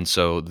 and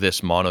so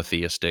this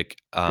monotheistic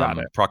Got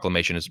it.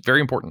 proclamation is very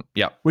important.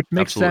 Yeah, Which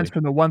makes sense absolutely.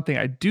 from the one thing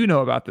I do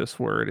know about this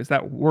word is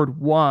that word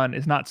one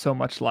is not so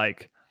much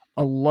like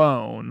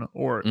alone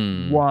or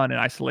Mm. one in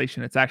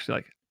isolation. It's actually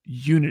like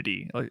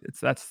unity. Like it's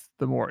that's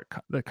the more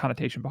the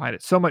connotation behind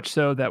it. So much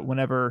so that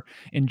whenever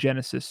in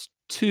Genesis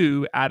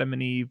 2, Adam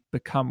and Eve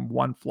become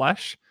one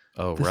flesh,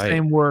 Oh, the right.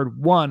 same word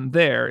one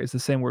there is the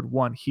same word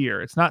one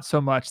here. It's not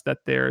so much that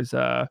there's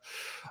a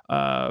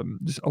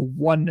just a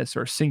oneness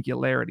or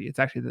singularity. It's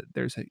actually that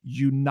there's a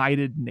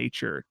united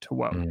nature to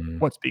Mm.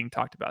 what's being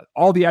talked about.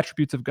 All the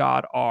attributes of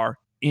God are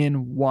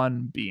in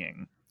one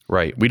being.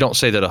 Right. We don't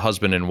say that a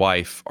husband and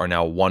wife are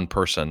now one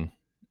person,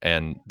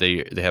 and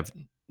they have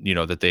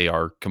that they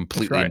are That's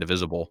completely right.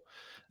 indivisible,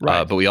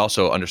 Right. but we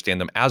also understand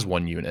them as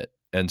one unit.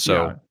 And Yeah.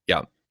 so,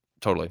 yeah,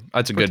 totally. For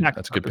tax That's a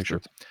good picture.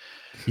 purposes.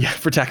 Yeah,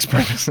 for tax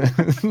purposes.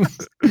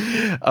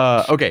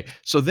 Okay,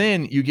 so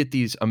then you get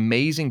these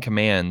amazing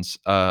commands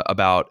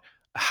about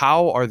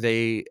how are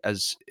they,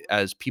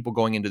 as people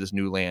going into this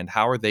new land,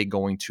 how are they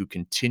going to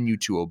continue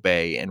to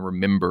obey and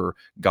remember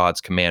God's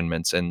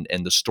commandments and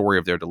the story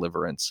of their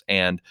deliverance.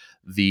 And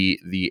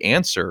the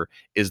answer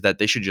is that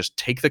they should just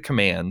take the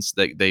commands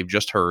that they've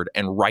just heard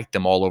and write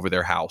them all over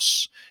their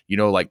house.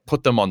 Like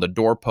put them on the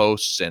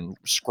doorposts and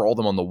scroll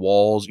them on the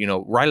walls.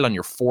 Write it on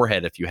your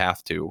forehead if you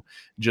have to.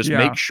 Just Yeah.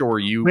 make sure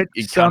you Which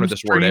encounter some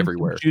this word streams in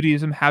everywhere.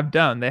 Judaism have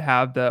done. They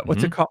have the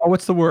what's it Mhm. called? Oh,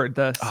 what's the word?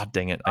 The Ah, s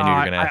dang it. I knew you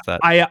were gonna ask that.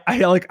 I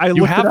You looked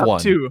it have up one.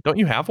 too. Don't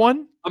you have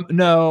one?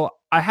 No,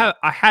 I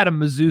had a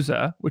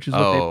mezuzah, which is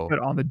what they Oh, put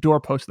on the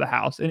doorpost of the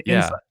house, and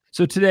inside yeah.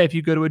 so today, if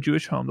you go to a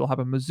Jewish home, they'll have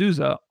a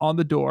mezuzah on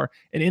the door,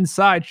 and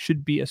inside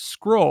should be a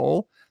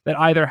scroll that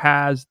either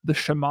has the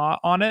Shema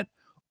on it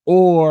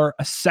or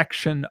a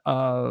section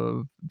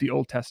of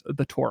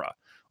the Torah,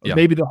 or Yeah.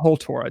 maybe the whole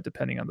Torah,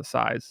 depending on the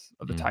size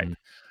of the Mhm. type.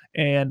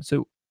 And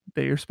so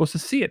they are supposed to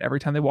see it every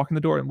time they walk in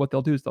the door, and what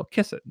they'll do is they'll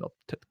kiss it. They'll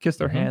kiss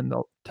their Mhm. hand,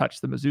 they'll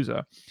touch the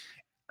mezuzah.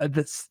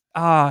 That's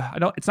I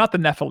don't it's not the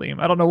Nephilim.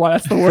 I don't know why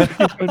that's the word that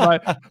keeps coming by,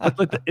 but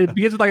like it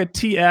begins with like a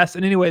TS.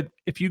 And anyway,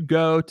 if you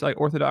go to like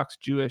Orthodox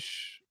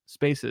Jewish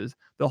spaces,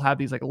 they'll have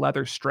these like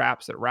leather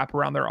straps that wrap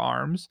around their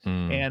arms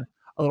Mm, and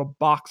a little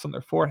box on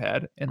their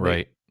forehead, and they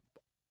right.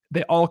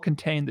 they all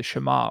contain the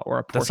Shema or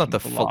a That's not portion the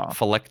of the law.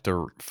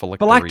 phylactery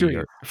Phylacteries.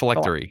 or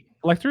phylactery.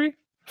 Phylactery?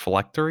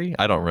 Phylactery?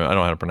 I don't know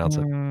how to pronounce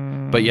it.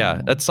 But yeah,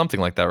 Mm. that's something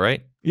like that,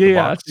 right? Yeah, The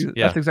yeah, box? that's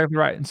Yeah. exactly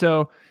right. And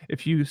so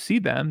if you see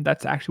them,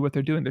 that's actually what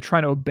they're doing. They're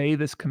trying to obey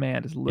this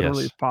command as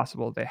literally as Yes.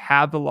 possible. They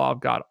have the law of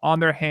God on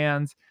their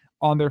hands,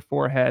 on their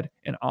forehead,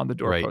 and on the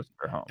Right. doorpost of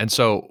their home. And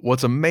so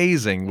what's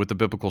amazing with the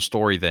biblical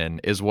story then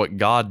is what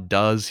God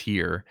does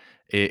here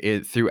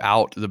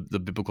throughout the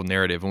biblical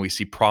narrative, and we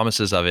see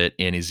promises of it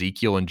in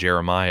Ezekiel and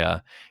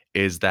Jeremiah,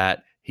 is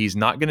that He's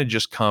not going to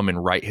just come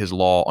and write his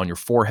law on your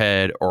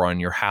forehead or on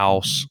your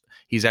house. Mhm.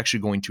 He's actually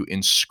going to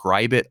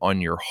inscribe it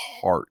on your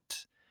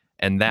heart.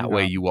 And that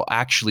way Yeah. you will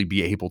actually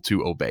be able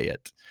to obey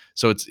it.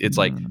 So it's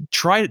like Mhm.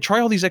 try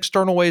all these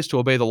external ways to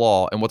obey the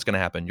law, and what's going to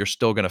happen? You're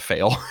still going to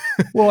fail.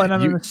 Well, and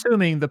I'm you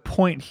assuming the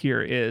point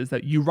here is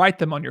that you write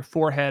them on your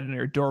forehead and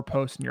your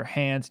doorposts and your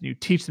hands, and you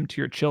teach them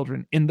to your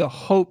children in the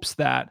hopes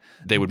that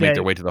They would make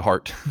their they way to the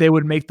heart. they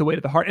would make the way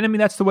to the heart. And I mean,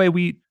 that's the way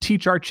we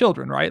teach our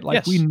children, right?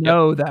 Like, we Yes. Yep.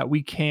 know that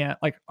we can't,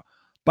 like,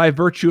 by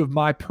virtue of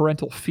my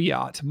parental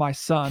fiat, my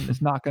son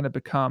is not going to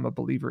become a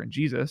believer in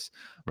Jesus.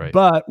 Right.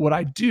 But what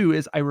I do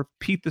is I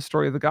repeat the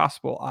story of the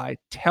gospel. I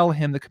tell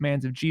him the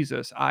commands of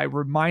Jesus. I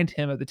remind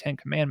him of the 10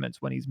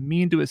 commandments. When he's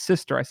mean to his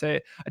sister, I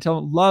tell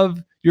him,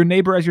 love your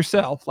neighbor as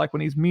yourself. Like,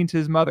 when he's mean to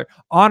his mother,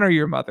 honor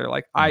your mother.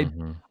 Like,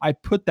 Mhm. I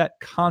put that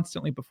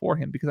constantly before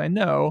him, because I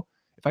know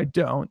if I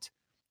don't,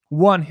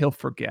 one, he'll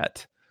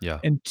forget, Yeah.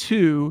 and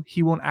two,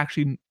 he won't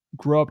actually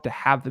grow up to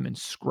have them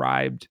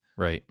inscribed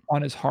Right.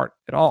 on his heart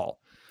at all.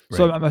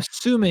 So Right. I'm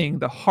assuming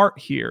the heart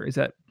here is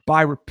that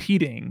by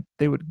repeating,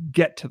 they would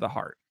get to the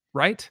heart,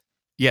 right?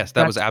 Yes,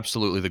 that was That's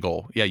absolutely the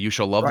goal. Yeah, you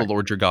shall love the right.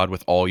 Lord your God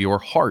with all your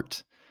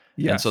heart.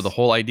 And so the Yes.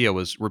 whole idea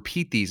was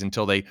repeat these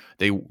until they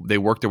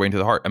work their way into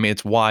the heart. I mean,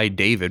 it's why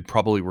David,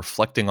 probably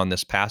reflecting on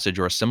this passage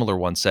or a similar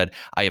one, said,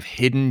 "I have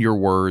hidden your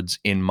words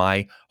in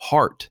my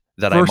heart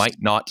that I Verse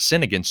might not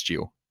sin against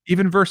you."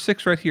 Even verse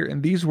 6 right here,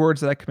 "And these words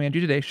that I command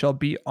you today shall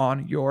be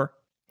on your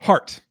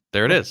heart."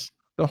 There it Like, is.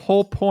 the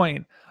whole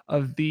point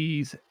of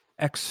these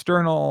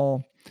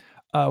external,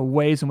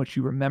 ways in which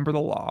you remember the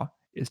law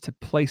is to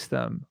place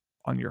them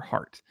on your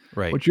heart.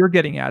 Right. What you're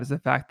getting at is the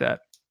fact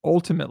that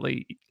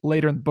ultimately,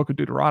 later in the book of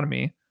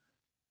Deuteronomy,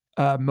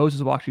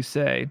 Moses will actually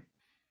say,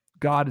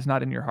 "God is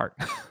not in your heart."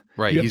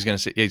 Right. You have He's gonna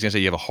say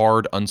you have a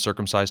hard,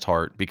 uncircumcised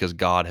heart because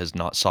God has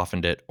not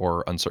softened it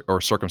or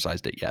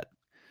circumcised it yet.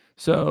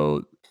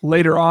 So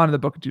later on in the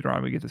book of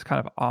Deuteronomy, we get this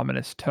kind of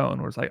ominous tone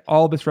where it's like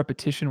all this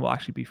repetition will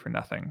actually be for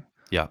nothing.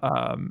 Yeah.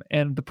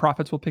 And the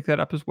prophets will pick that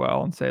up as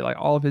well and say, like,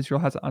 all of Israel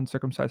has an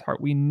uncircumcised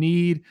heart. We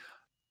need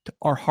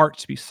our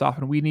hearts to be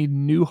softened. We need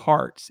new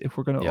hearts if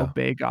we're going to Yeah.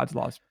 obey God's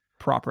laws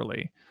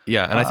properly.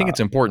 Yeah, and I think Uh, it's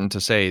important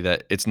to say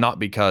that it's not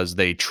because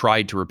they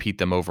tried to repeat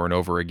them over and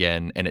over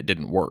again and it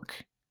didn't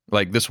work.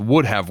 Like, this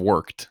would have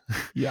worked,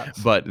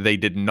 yes. but they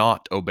did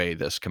not obey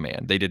this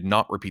command. They did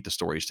not repeat the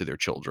stories to their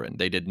children.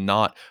 They did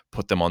not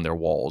put them on their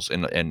walls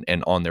and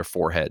on their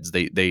foreheads.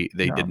 They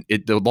Yeah. didn't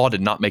the law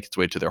did not make its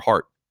way to their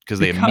heart because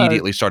they Because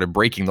immediately started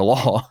breaking the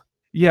law.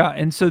 Yeah,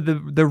 and so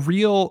the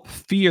real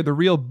fear, the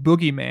real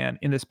boogeyman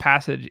in this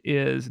passage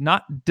is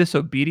not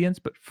disobedience,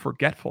 but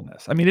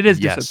forgetfulness. I mean, it is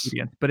Yes.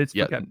 disobedience, but it's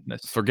Yeah,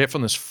 forgetfulness.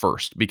 forgetfulness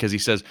first, because he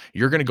says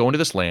you're going to go into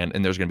this land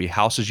and there's going to be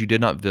houses you did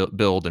not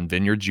build and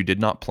vineyards you did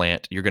not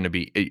plant. You're going to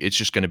be it's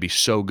just going to be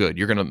so good.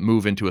 You're going to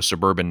move into a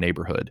suburban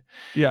neighborhood.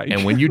 Yeah,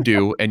 And when you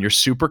do and you're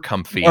super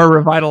comfy or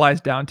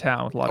revitalize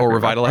downtown with a lot of or great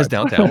revitalize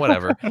restaurants. downtown,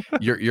 whatever,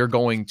 you're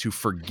going to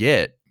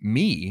forget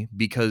me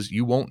because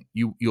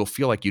you'll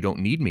feel like you don't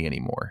need me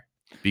anymore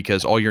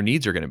because all your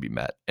needs are going to be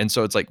met. And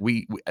so it's like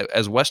we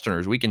as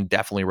Westerners, we can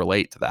definitely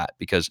relate to that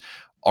because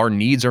our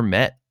needs are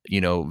met,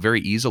 very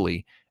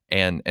easily.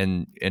 And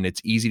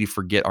it's easy to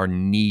forget our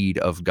need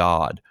of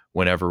God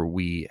whenever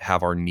we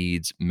have our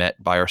needs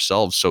met by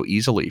ourselves so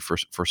easily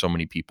for so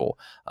many people.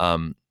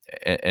 And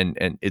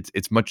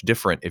it's much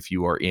different if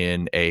you are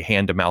in a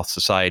hand to mouth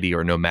society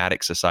or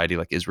nomadic society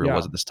like Israel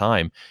was Yeah. at this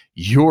time.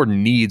 Your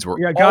needs were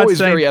Yeah, God's always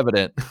saying very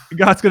evident.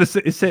 God's gonna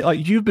say,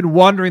 like, "You've been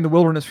wandering in the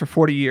wilderness for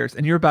 40 years,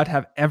 and you're about to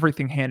have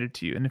everything handed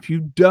to you, and if you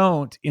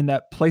don't, in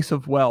that place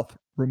of wealth,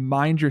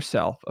 remind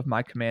yourself of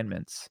my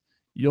commandments,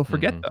 you'll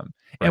forget Hmm. them."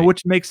 And Right.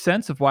 which makes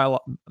sense of why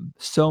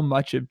so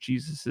much of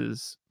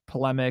Jesus's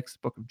polemics,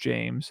 book of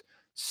James,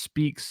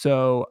 speaks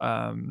so,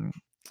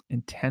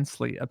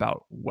 intensely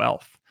about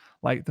wealth.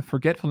 Like, the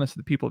forgetfulness of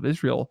the people of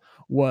Israel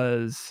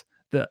was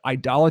the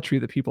idolatry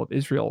of the people of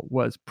Israel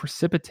was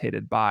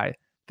precipitated by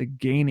the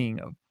gaining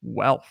of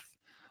wealth,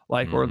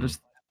 like, or Hmm.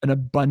 just an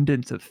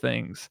abundance of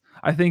things.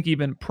 I think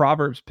even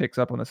Proverbs picks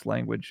up on this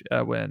language,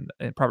 when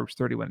in Proverbs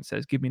 30, when it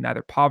says, "Give me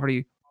neither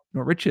poverty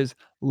nor riches,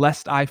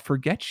 lest I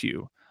forget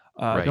you."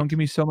 Don't Right. give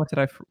me so much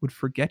that would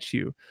forget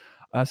you.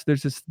 So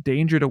there's this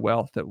danger to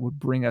wealth that would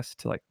bring us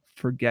to, like,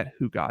 forget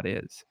who God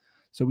is.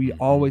 So we Hmm.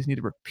 always need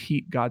to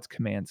repeat God's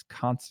commands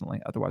constantly,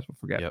 otherwise we'll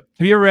forget. Yep.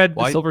 Have you ever read The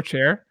Why? Silver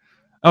Chair?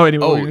 Oh,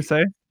 anyway, what were you Oh, gonna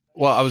say?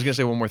 well, I was gonna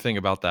say one more thing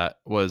about that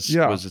was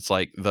Yeah. was it's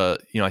like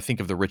I think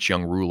of the rich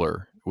young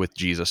ruler with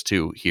Jesus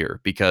too here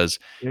because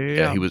Yeah,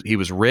 yeah, he yeah.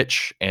 was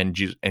rich and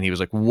he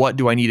was like, "What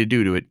do I need to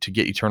do to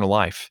get eternal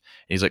life?"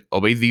 And he's like,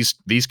 "Obey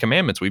these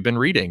commandments we've been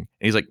reading." And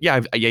he's like,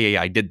 "Yeah,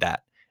 yeah, I did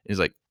that." And he's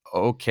like,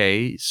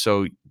 "Okay,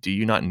 so do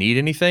you not need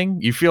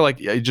anything?" You feel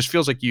like it just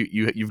feels like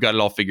you've got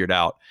it all figured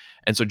out.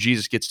 And so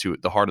Jesus gets to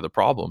the heart of the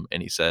problem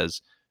and he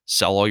says,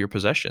 sell all your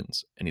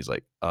possessions. And he's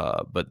like,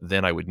 but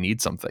then I would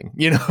need something,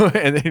 you know?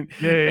 And then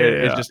Yeah, yeah,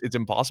 yeah, yeah. it's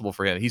impossible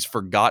for him. He's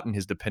forgotten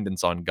his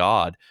dependence on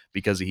God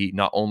because he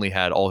not only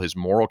had all his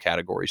moral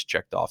categories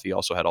checked off, he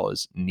also had all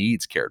his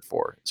needs cared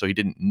for. So he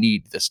didn't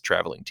need this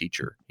traveling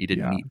teacher. He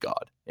didn't Yeah, need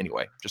God.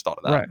 Anyway, just thought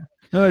of that. right.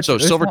 No, So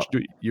it's silver, not.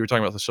 you were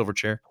talking about the silver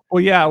chair,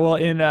 Well, yeah, well,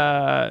 in,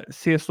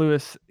 C.S.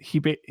 Lewis,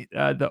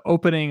 the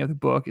opening of the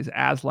book is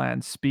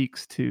Aslan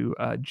speaks to,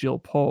 Jill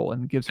Pole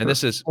and gives and her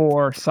this is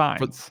 4 for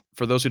signs.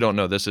 for those who don't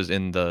know, this is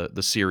in the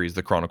series,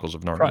 The Chronicles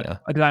of Chron Narnia,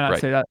 Did I not right?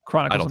 say that? I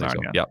Chronicles don't of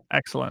think so. Narnia. Yeah.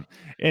 Excellent.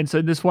 And so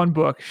in this one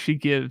book, he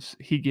gives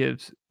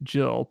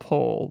Jill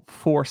Pole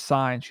 4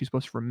 signs she's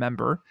supposed to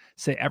remember,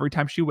 say every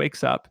time she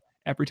wakes up,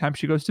 every time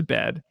she goes to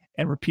bed,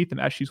 and repeat them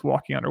as she's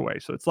walking on her way.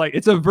 So it's like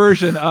it's a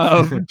version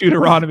of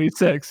Deuteronomy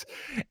 6.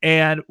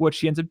 And what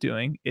she ends up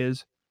doing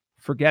is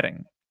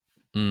forgetting.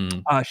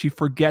 Mm, She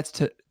forgets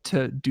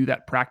to do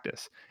that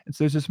practice. And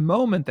so there's this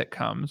moment that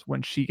comes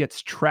when she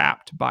gets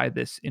trapped by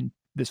this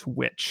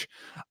witch,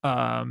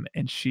 and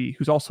she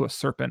who's also a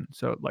serpent,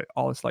 so like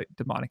all this like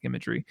demonic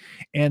imagery.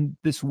 And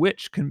this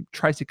witch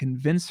tries to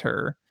convince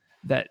her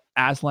that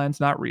Aslan's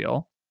not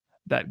real,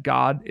 that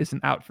God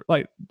isn't out for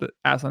like the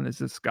Aslan is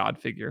this God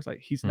figure. It's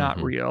like he's not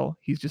mhm. real.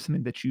 He's just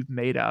something that you've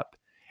made up.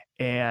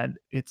 And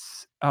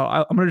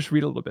I'm gonna just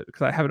read a little bit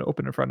because I have it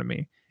open in front of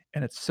me,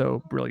 and it's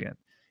so brilliant.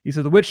 He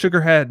said, "The witch shook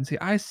her head and said,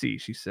 'I see,'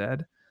 she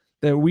said,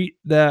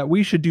 'that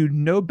we should do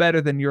no better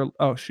than your—'"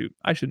 Oh shoot,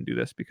 I shouldn't do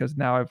this because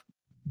now I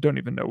don't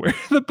even know where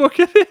the book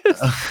it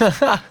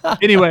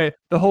is. Anyway,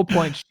 the whole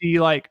point,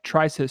 she, like,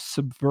 tries to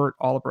subvert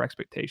all of her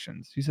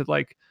expectations. She said,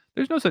 like,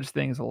 "There's no such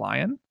thing as a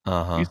lion. Do you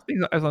Uh-huh. think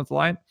as a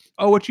lion?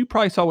 Oh, what you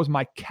probably saw was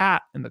my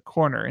cat in the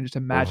corner and just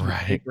imagined a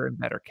Right. bigger and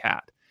better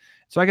cat."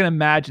 So I can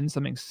imagine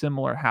something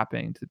similar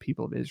happening to the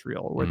people of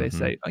Israel where they Mhm.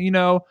 say,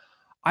 "Oh,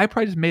 I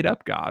probably just made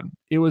up God.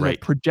 It was a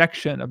Right.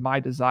 projection of my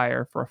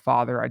desire for a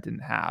father I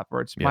didn't have,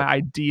 or it's my Yep.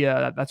 idea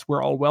that that's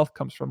where all wealth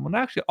comes from." When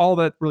actually all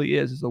that really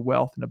is the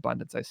wealth and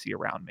abundance I see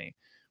around me,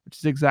 which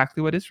is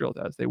exactly what Israel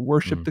does. They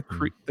worship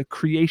Mhm. the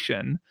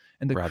creation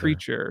and the Rather.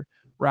 creature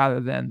rather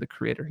than the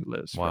creator who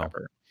lives Wow.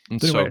 forever.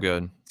 It's So so anyway,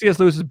 good. C.S.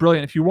 Lewis is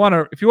brilliant. If you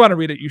wanna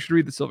read it, you should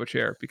read The Silver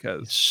Chair It's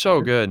because so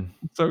it's good.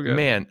 it's so good.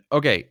 Man,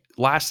 okay,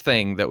 last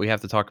thing that we have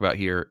to talk about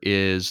here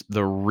is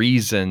the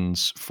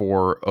reasons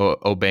for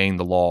obeying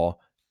the law,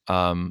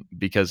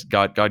 because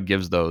God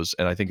gives those,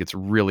 and I think it's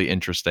really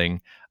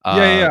interesting. Yeah,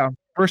 yeah, Uh, yeah.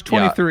 Verse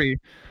yeah. 23,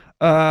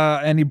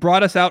 "And he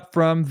brought us out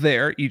from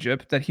there,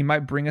 Egypt, that he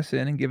might bring us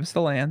in and give us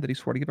the land that he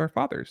swore to give our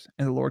fathers.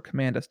 And the Lord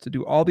command us to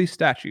do all these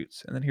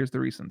statutes," and then here's the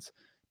reasons,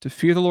 "to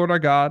fear the Lord our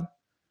God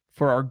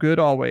for our good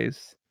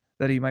always,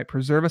 that he might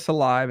preserve us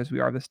alive as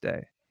we are this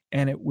day.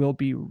 And it will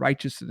be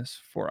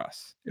righteousness for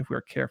us if we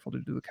are careful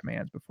to do the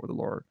commands before the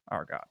Lord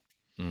our God."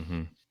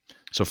 Mhm.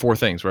 So 4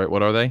 things, right?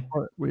 What are they?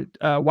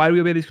 Why do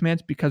we obey these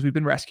commands? Because we've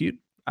been rescued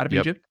out of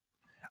Yep. Egypt,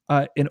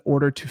 in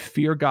order to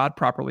fear God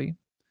properly,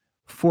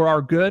 for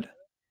our good,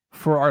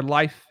 for our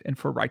life, and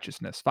for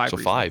righteousness. 5 So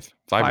reasons. 5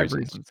 5 reasons.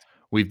 reasons.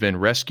 We've been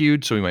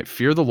rescued so we might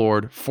fear the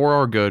Lord for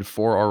our good,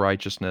 for our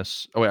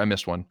righteousness. Oh, wait, I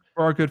missed one.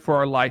 For our good, for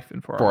our life,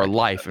 and for our For our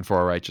life righteousness. and for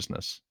our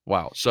righteousness.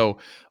 Wow. So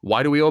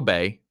why do we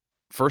obey?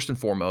 First and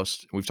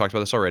foremost, we've talked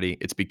about this already.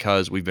 It's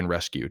because we've been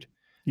rescued.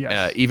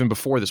 Yes. Even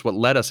before this, what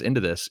led us into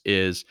this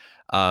is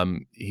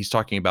he's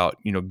talking about,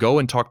 go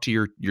and talk to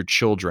your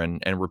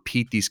children and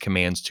repeat these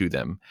commands to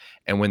them.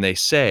 And when they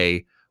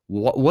say,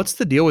 what's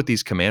the deal with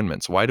these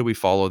commandments? Why do we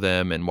follow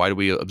them? And why do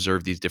we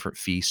observe these different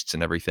feasts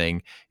and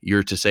everything?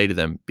 You're to say to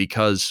them,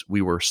 because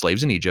we were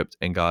slaves in Egypt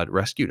and God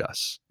rescued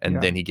us. And Yeah.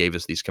 then he gave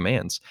us these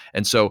commands.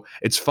 And so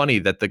it's funny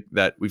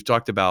that we've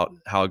talked about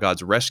how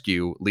God's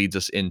rescue leads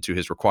us into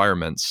his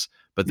requirements,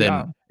 but then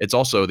Yeah. it's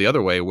also the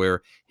other way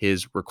where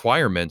his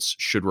requirements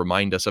should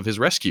remind us of his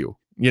rescue.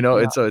 Yeah.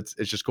 And so it's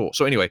just cool.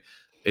 So anyway,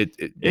 If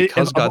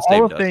because of God all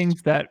saved the us.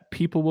 things that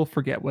people will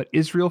forget, what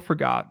Israel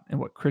forgot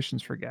and what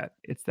Christians forget,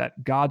 it's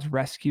that God's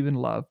rescue and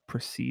love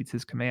precedes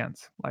his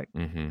commands. Like,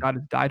 Hmm. God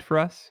has died for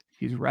us,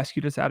 he's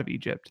rescued us out of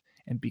Egypt,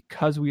 and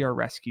because we are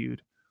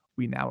rescued,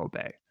 we now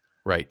obey.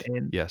 Right.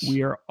 And Yes.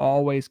 we are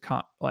always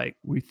like,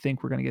 we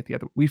think we're gonna get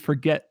we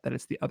forget that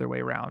it's the other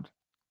way around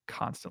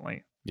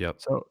constantly. Yep.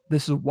 So,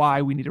 this is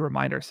why we need to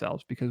remind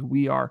ourselves because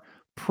we are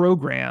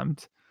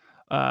programmed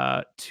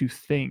to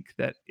think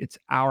that it's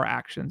our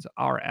actions,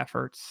 our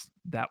efforts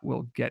that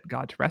will get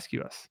God to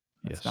rescue us.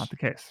 That's not Yes. the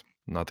case.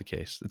 Not the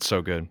case. It's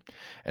so good.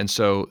 And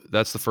so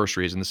that's the first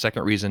reason. The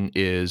second reason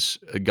is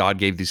God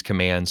gave these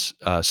commands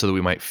so that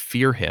we might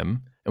fear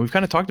him. And we've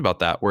kind of talked about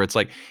that, where it's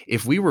like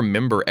if we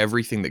remember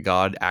everything that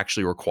God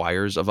actually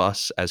requires of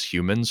us as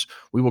humans,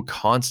 we will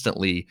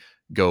constantly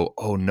go,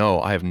 oh no,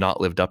 I have not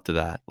lived up to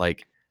that.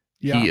 Like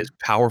he Yeah, is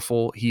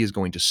powerful. He is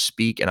going to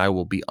speak and I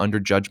will be under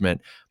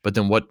judgment. But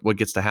then what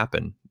gets to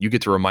happen? You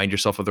get to remind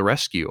yourself of the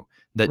rescue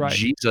that right.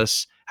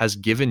 Jesus has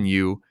given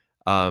you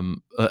a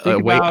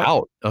Think way about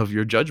out of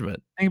your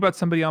judgment. think about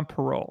somebody on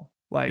parole.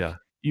 Like Yeah.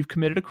 you've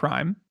committed a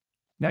crime,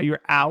 Now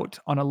you're out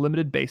on a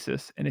limited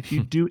basis, and if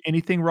you do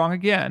anything wrong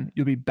again,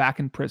 you'll be back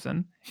in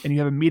prison, and you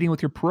have a meeting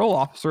with your parole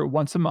officer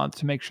once a month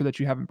to make sure that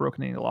you haven't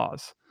broken any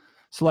laws.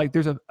 So, like,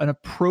 there's an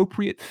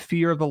appropriate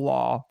fear of the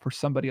law for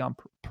somebody on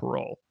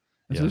parole.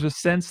 And so Yeah. there's a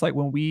sense like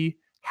when we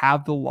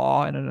have the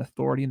law and an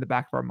authority in the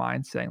back of our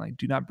mind saying, like,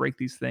 do not break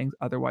these things,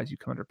 otherwise you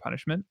come under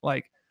punishment.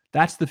 Like,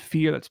 that's the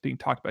fear that's being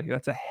talked about here.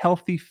 That's a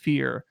healthy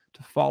fear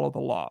to follow the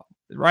law,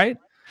 right?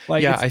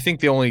 Like, Yeah, it's I think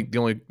the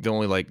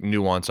only like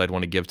nuance I'd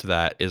want to give to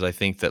that is I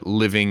think that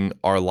living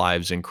our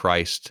lives in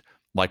Christ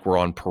like we're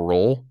on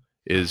parole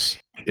is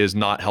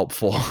not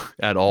helpful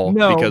at all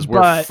no, because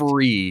we're but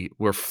free.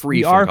 We're free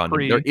we from are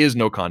condemn. There free, is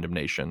no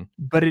condemnation.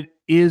 but it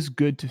is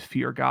good to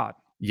fear God.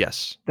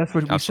 Yes, That's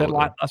what we said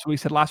absolutely. that's what we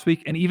said last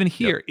week, and even Yep.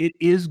 here, it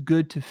is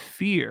good to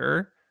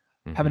fear,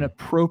 have an Hmm.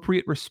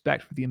 appropriate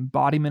respect for the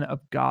embodiment of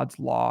God's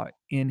law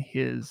in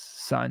his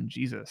son,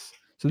 Jesus.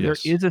 So there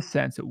Yes. is a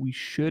sense that we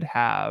should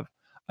have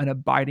an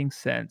abiding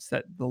sense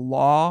that the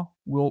law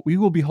we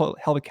will be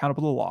held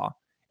accountable to the law,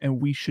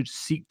 and we should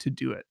seek to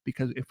do it,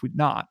 because if we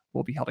not,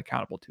 we'll be held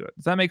accountable to it.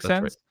 Does that make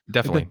That's right. sense? Like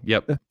Definitely.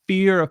 Yep. the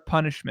fear of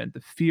punishment,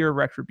 the fear of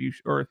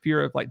retribution, or a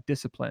fear of, like,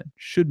 discipline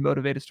should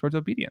motivate us towards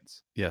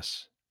obedience.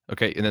 Yes.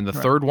 Okay, and then the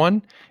Right. third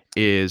one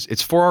is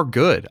it's for our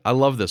good. I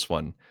love this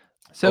one.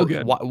 So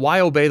good. Why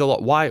obey the law?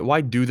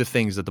 Why do the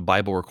things that the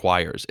Bible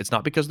requires? It's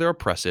not because they're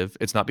oppressive.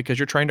 It's not because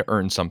you're trying to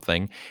earn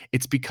something.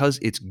 It's because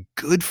it's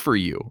good for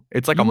you.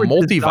 It's like a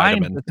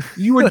multivitamin.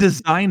 You were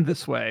designed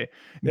this way.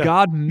 Yeah.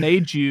 God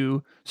made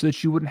you so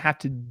that you wouldn't have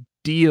to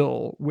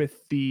deal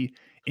with the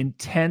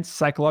intense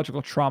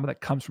psychological trauma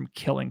that comes from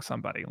killing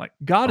somebody. Like,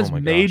 God Oh has my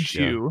gosh. made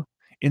Yeah. you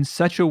in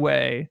such a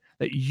way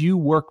that you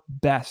work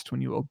best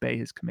when you obey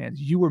his commands.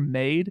 You were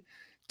made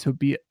to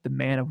be the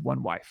man of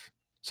one wife.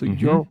 So Hmm.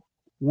 your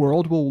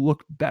world will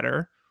look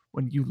better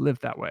when you live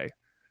that way.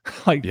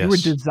 Like, you were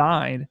Yes.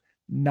 designed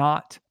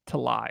not to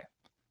lie.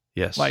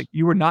 Yes. Like,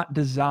 you were not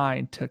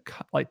designed to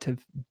to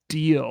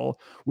deal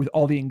with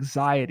all the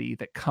anxiety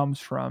that comes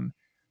from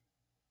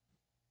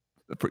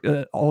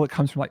all that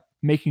comes from, like,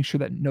 making sure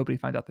that nobody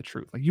finds out the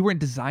truth. Like, you weren't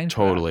designed for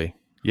that. Totally.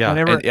 Yeah.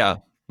 Whenever And yeah,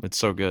 it's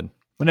so good.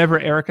 whenever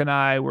Eric and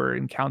I were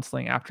in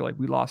counseling after, like,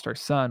 we lost our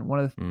son, one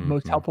of the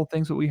most Hmm. helpful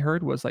things that we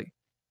heard was, like,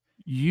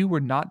 "You were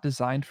not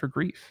designed for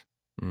grief."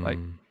 Like,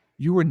 Mm,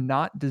 you were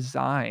not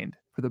designed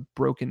for the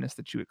brokenness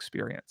that you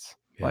experience.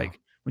 yeah. Like,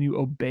 when you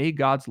obey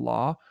God's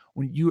law,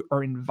 when you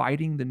are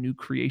inviting the new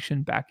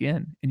creation back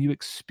in and you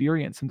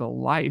experience in the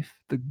life,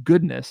 the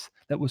goodness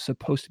that was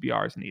supposed to be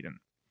ours in Eden.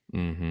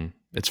 Hmm.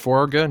 It's for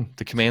our good.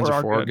 The It's commands for are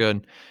our for our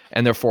good, good,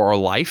 and they're for our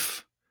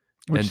life.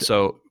 And which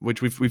so,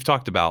 which we've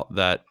talked about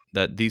that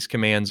these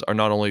commands are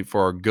not only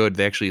for our good,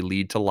 they actually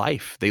lead to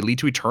life. They lead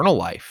to eternal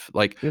life.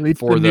 Like they lead to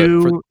for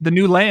the the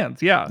new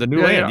lands. Yeah. the new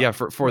Yeah, land, yeah. yeah,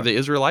 for Yeah. the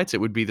Israelites, it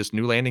would be this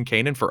new land in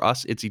Canaan. For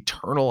us, it's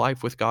eternal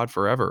life with God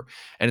forever.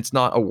 And it's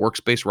not a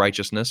works-based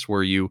righteousness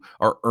where you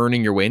are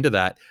earning your way into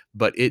that,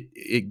 but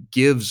it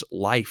gives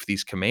life,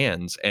 these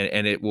commands,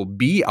 and it will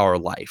be our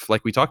life.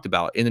 Like we talked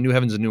about, in the new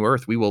heavens and new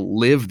earth, we will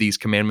live these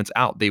commandments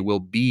out. They will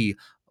be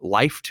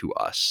life to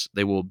us.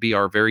 They will be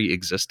our very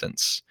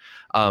existence.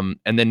 And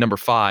then number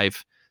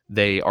 5,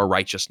 they are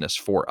righteousness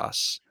for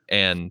us.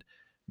 And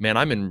man,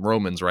 I'm in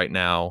Romans right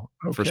now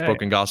for Okay.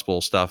 spoken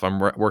gospel stuff. I'm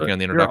working on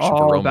the You're introduction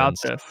to all about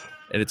Romans, this.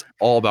 and it's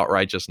all about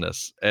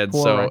righteousness. And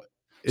For right. so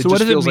it So what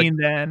just does it feels like, mean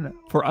then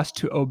for us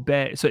to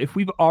obey? So if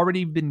we've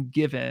already been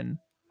given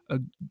a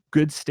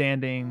good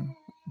standing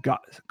God,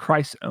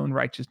 Christ's own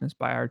righteousness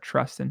by our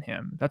trust in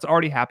him, that's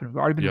already happened.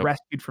 We've already been yep.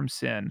 rescued from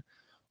sin.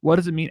 What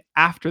does it mean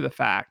after the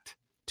fact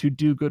to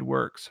do good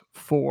works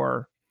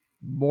for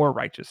more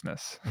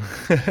righteousness?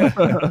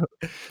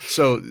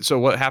 So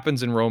what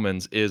happens in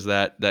Romans is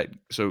that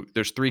so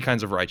there's 3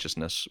 kinds of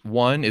righteousness.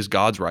 One is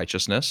God's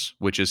righteousness,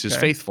 which is his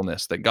Okay.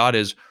 faithfulness, that God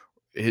is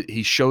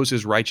he shows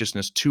his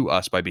righteousness to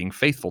us by being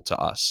faithful to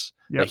us,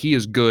 that Yep. he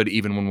is good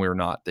even when we're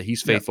not, that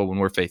he's Yep. faithful when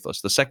we're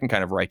faithless. The second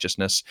kind of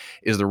righteousness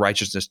is the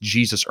righteousness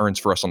Jesus earns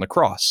for us on the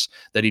cross,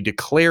 that he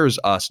declares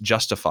us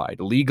justified,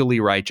 legally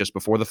righteous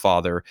before the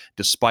Father,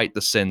 despite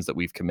the sins that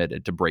we've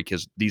committed to break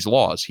these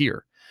laws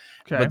here.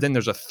 Okay. But then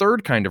there's a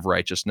third kind of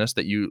righteousness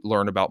that you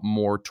learn about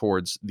more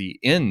towards the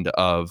end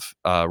of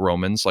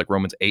Romans, like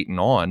Romans 8 and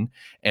on.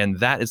 And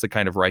that is the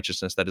kind of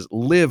righteousness that is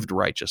lived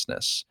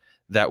righteousness,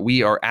 that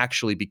we are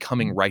actually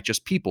becoming righteous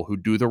people who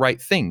do the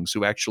right things,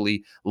 who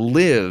actually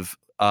live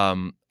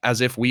as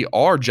if we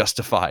are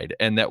justified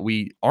and that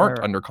we Right, aren't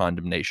right. under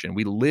condemnation.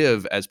 We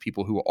live as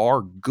people who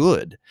are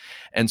good.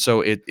 And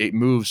so it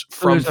moves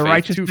So from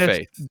faith to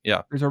faith.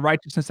 Yeah. there's a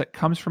righteousness that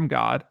comes from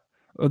God.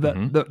 Or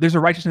Hmm. there's a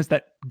righteousness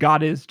that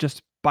God is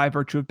just by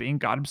virtue of being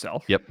God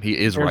himself. Yep. He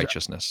is There's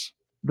righteousness.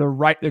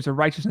 there's a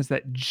righteousness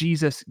that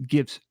Jesus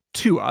gives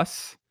to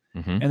us,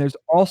 Hmm. and there's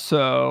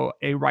also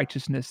a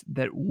righteousness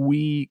that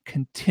we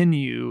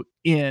continue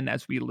in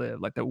as we live,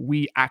 like that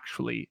we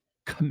actually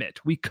commit.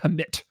 We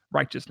commit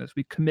righteousness.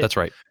 We commit. That's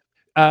right.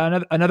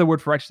 Another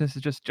word for righteousness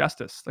is just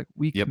justice. Like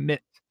we Yep.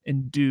 commit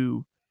and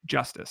do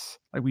justice.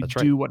 Like we That's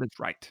right. do what is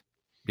right.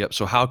 Yep.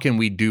 So how can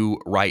we do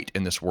right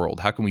in this world?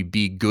 How can we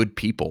be good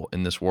people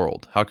in this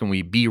world? How can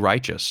we be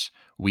righteous?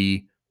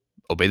 We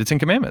obey the Ten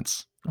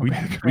Commandments. We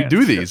Obey the we do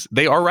commands. Yeah. these.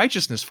 They are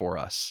righteousness for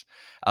us.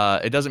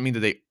 It doesn't mean that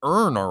they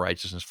earn our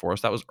righteousness for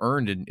us. That was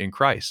earned in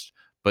Christ.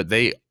 But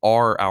they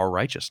are our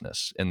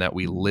righteousness in that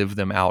we Mhm. live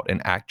them out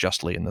and act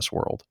justly in this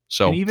world. And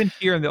So even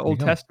here in the there you Old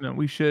go. Testament,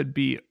 we should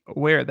be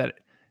aware that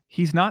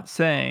he's not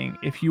saying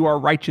if you are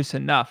righteous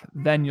enough,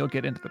 then you'll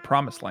get into the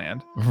promised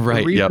land. The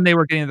Right. reason Yep. they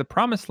were getting to the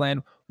promised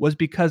land was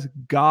because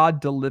God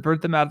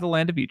delivered them out of the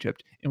land of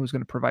Egypt and was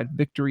going to provide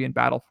victory in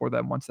battle for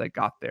them once they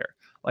got there.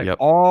 Like Yep.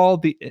 all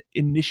the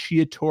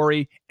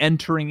initiatory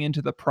entering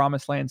into the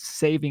promised land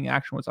saving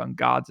action was on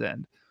God's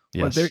end.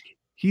 What there Yes.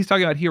 he's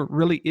talking about here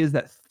really is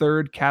that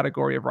third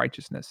category of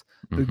righteousness,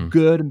 the Hmm.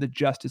 good and the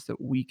justice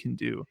that we can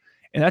do.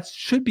 And that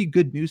should be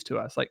good news to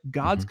us. Like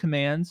God's Hmm.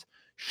 commands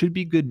should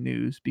be good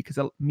news because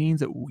it means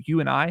that you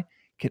and I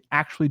can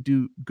actually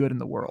do good in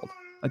the world.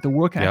 Like the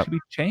world can Yep. actually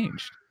be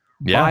changed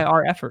Yeah. by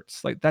our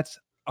efforts. Like that's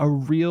a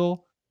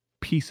real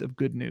piece of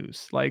good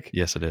news. Like,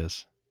 Yes, it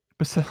is.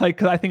 like,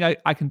 'cause I think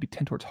I can be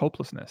tend towards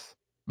hopelessness,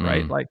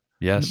 right? Mm. Like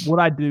Yes. what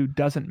I do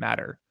doesn't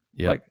matter.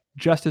 Yep. Like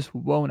justice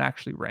won't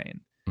actually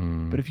reign. But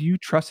Mm. if you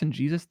trust in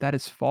Jesus, that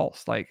is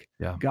false. Like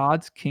Yeah.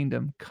 God's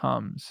kingdom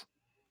comes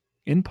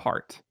in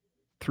part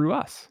through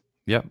us.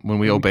 Yep. When we When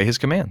we obey his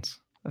commands.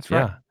 That's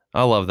right. Yeah.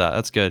 I love that.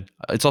 That's good.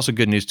 It's also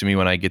good news to me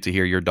when I get to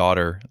hear your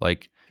daughter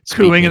like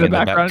Cooing in speaking the in the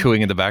back, background.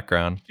 cooing in the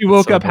background. She It's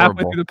woke so up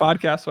halfway adorable. through the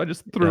podcast, so I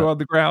just threw Yeah. her on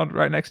the ground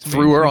right next to me.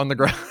 Threw her She on the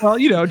ground. well,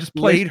 just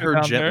placed Laid her her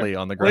down there. gently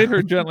on the Laid ground.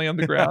 her gently on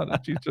the ground,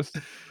 and she's just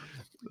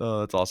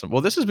Oh, that's awesome.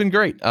 Well, this has been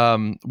great.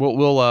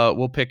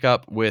 We'll pick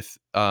up with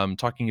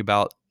talking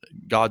about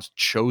God's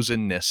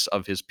chosenness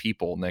of His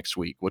people next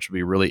week, which will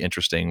be really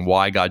interesting.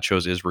 Why God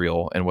chose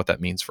Israel and what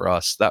that means for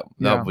us. That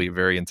yeah, will be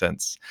very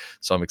intense.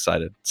 So I'm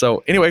excited.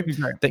 So anyway, she's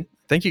great.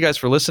 thank you guys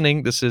for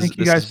listening. Thank you This has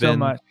guys so been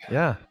much.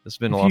 this has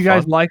been a If lot of you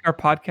guys fun. like our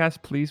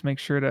podcast, please make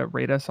sure to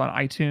rate us on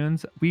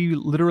iTunes. We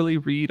literally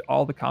read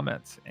all the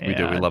comments, We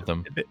do. We and love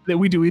them.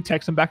 we do. We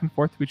text them back and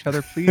forth to each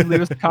other. Please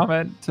leave us a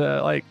comment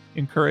to like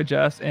encourage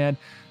us, and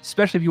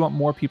especially if you want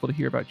more people to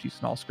hear about Jesus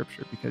in all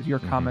Scripture, because your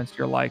Mhm. comments,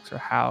 your likes, are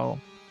how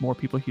more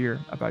people hear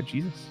about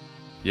Jesus.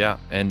 Yeah,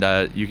 and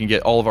you can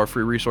get all of our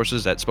free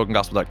resources at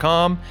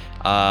spokengospel.com.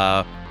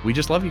 We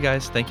just love you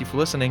guys. Thank you for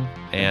listening,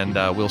 and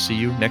we'll see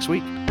you next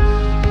week.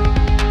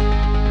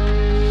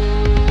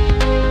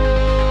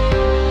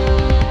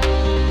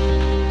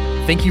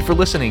 Thank you for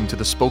listening to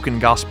the Spoken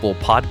Gospel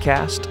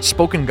podcast.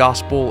 Spoken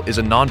Gospel is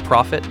a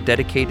nonprofit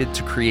dedicated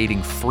to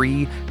creating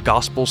free,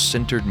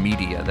 gospel-centered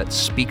media that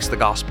speaks the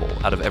gospel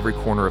out of every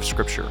corner of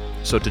Scripture.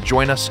 So to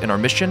join us in our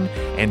mission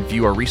and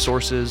view our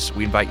resources,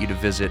 we invite you to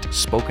visit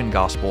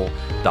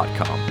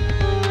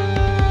spokengospel.com.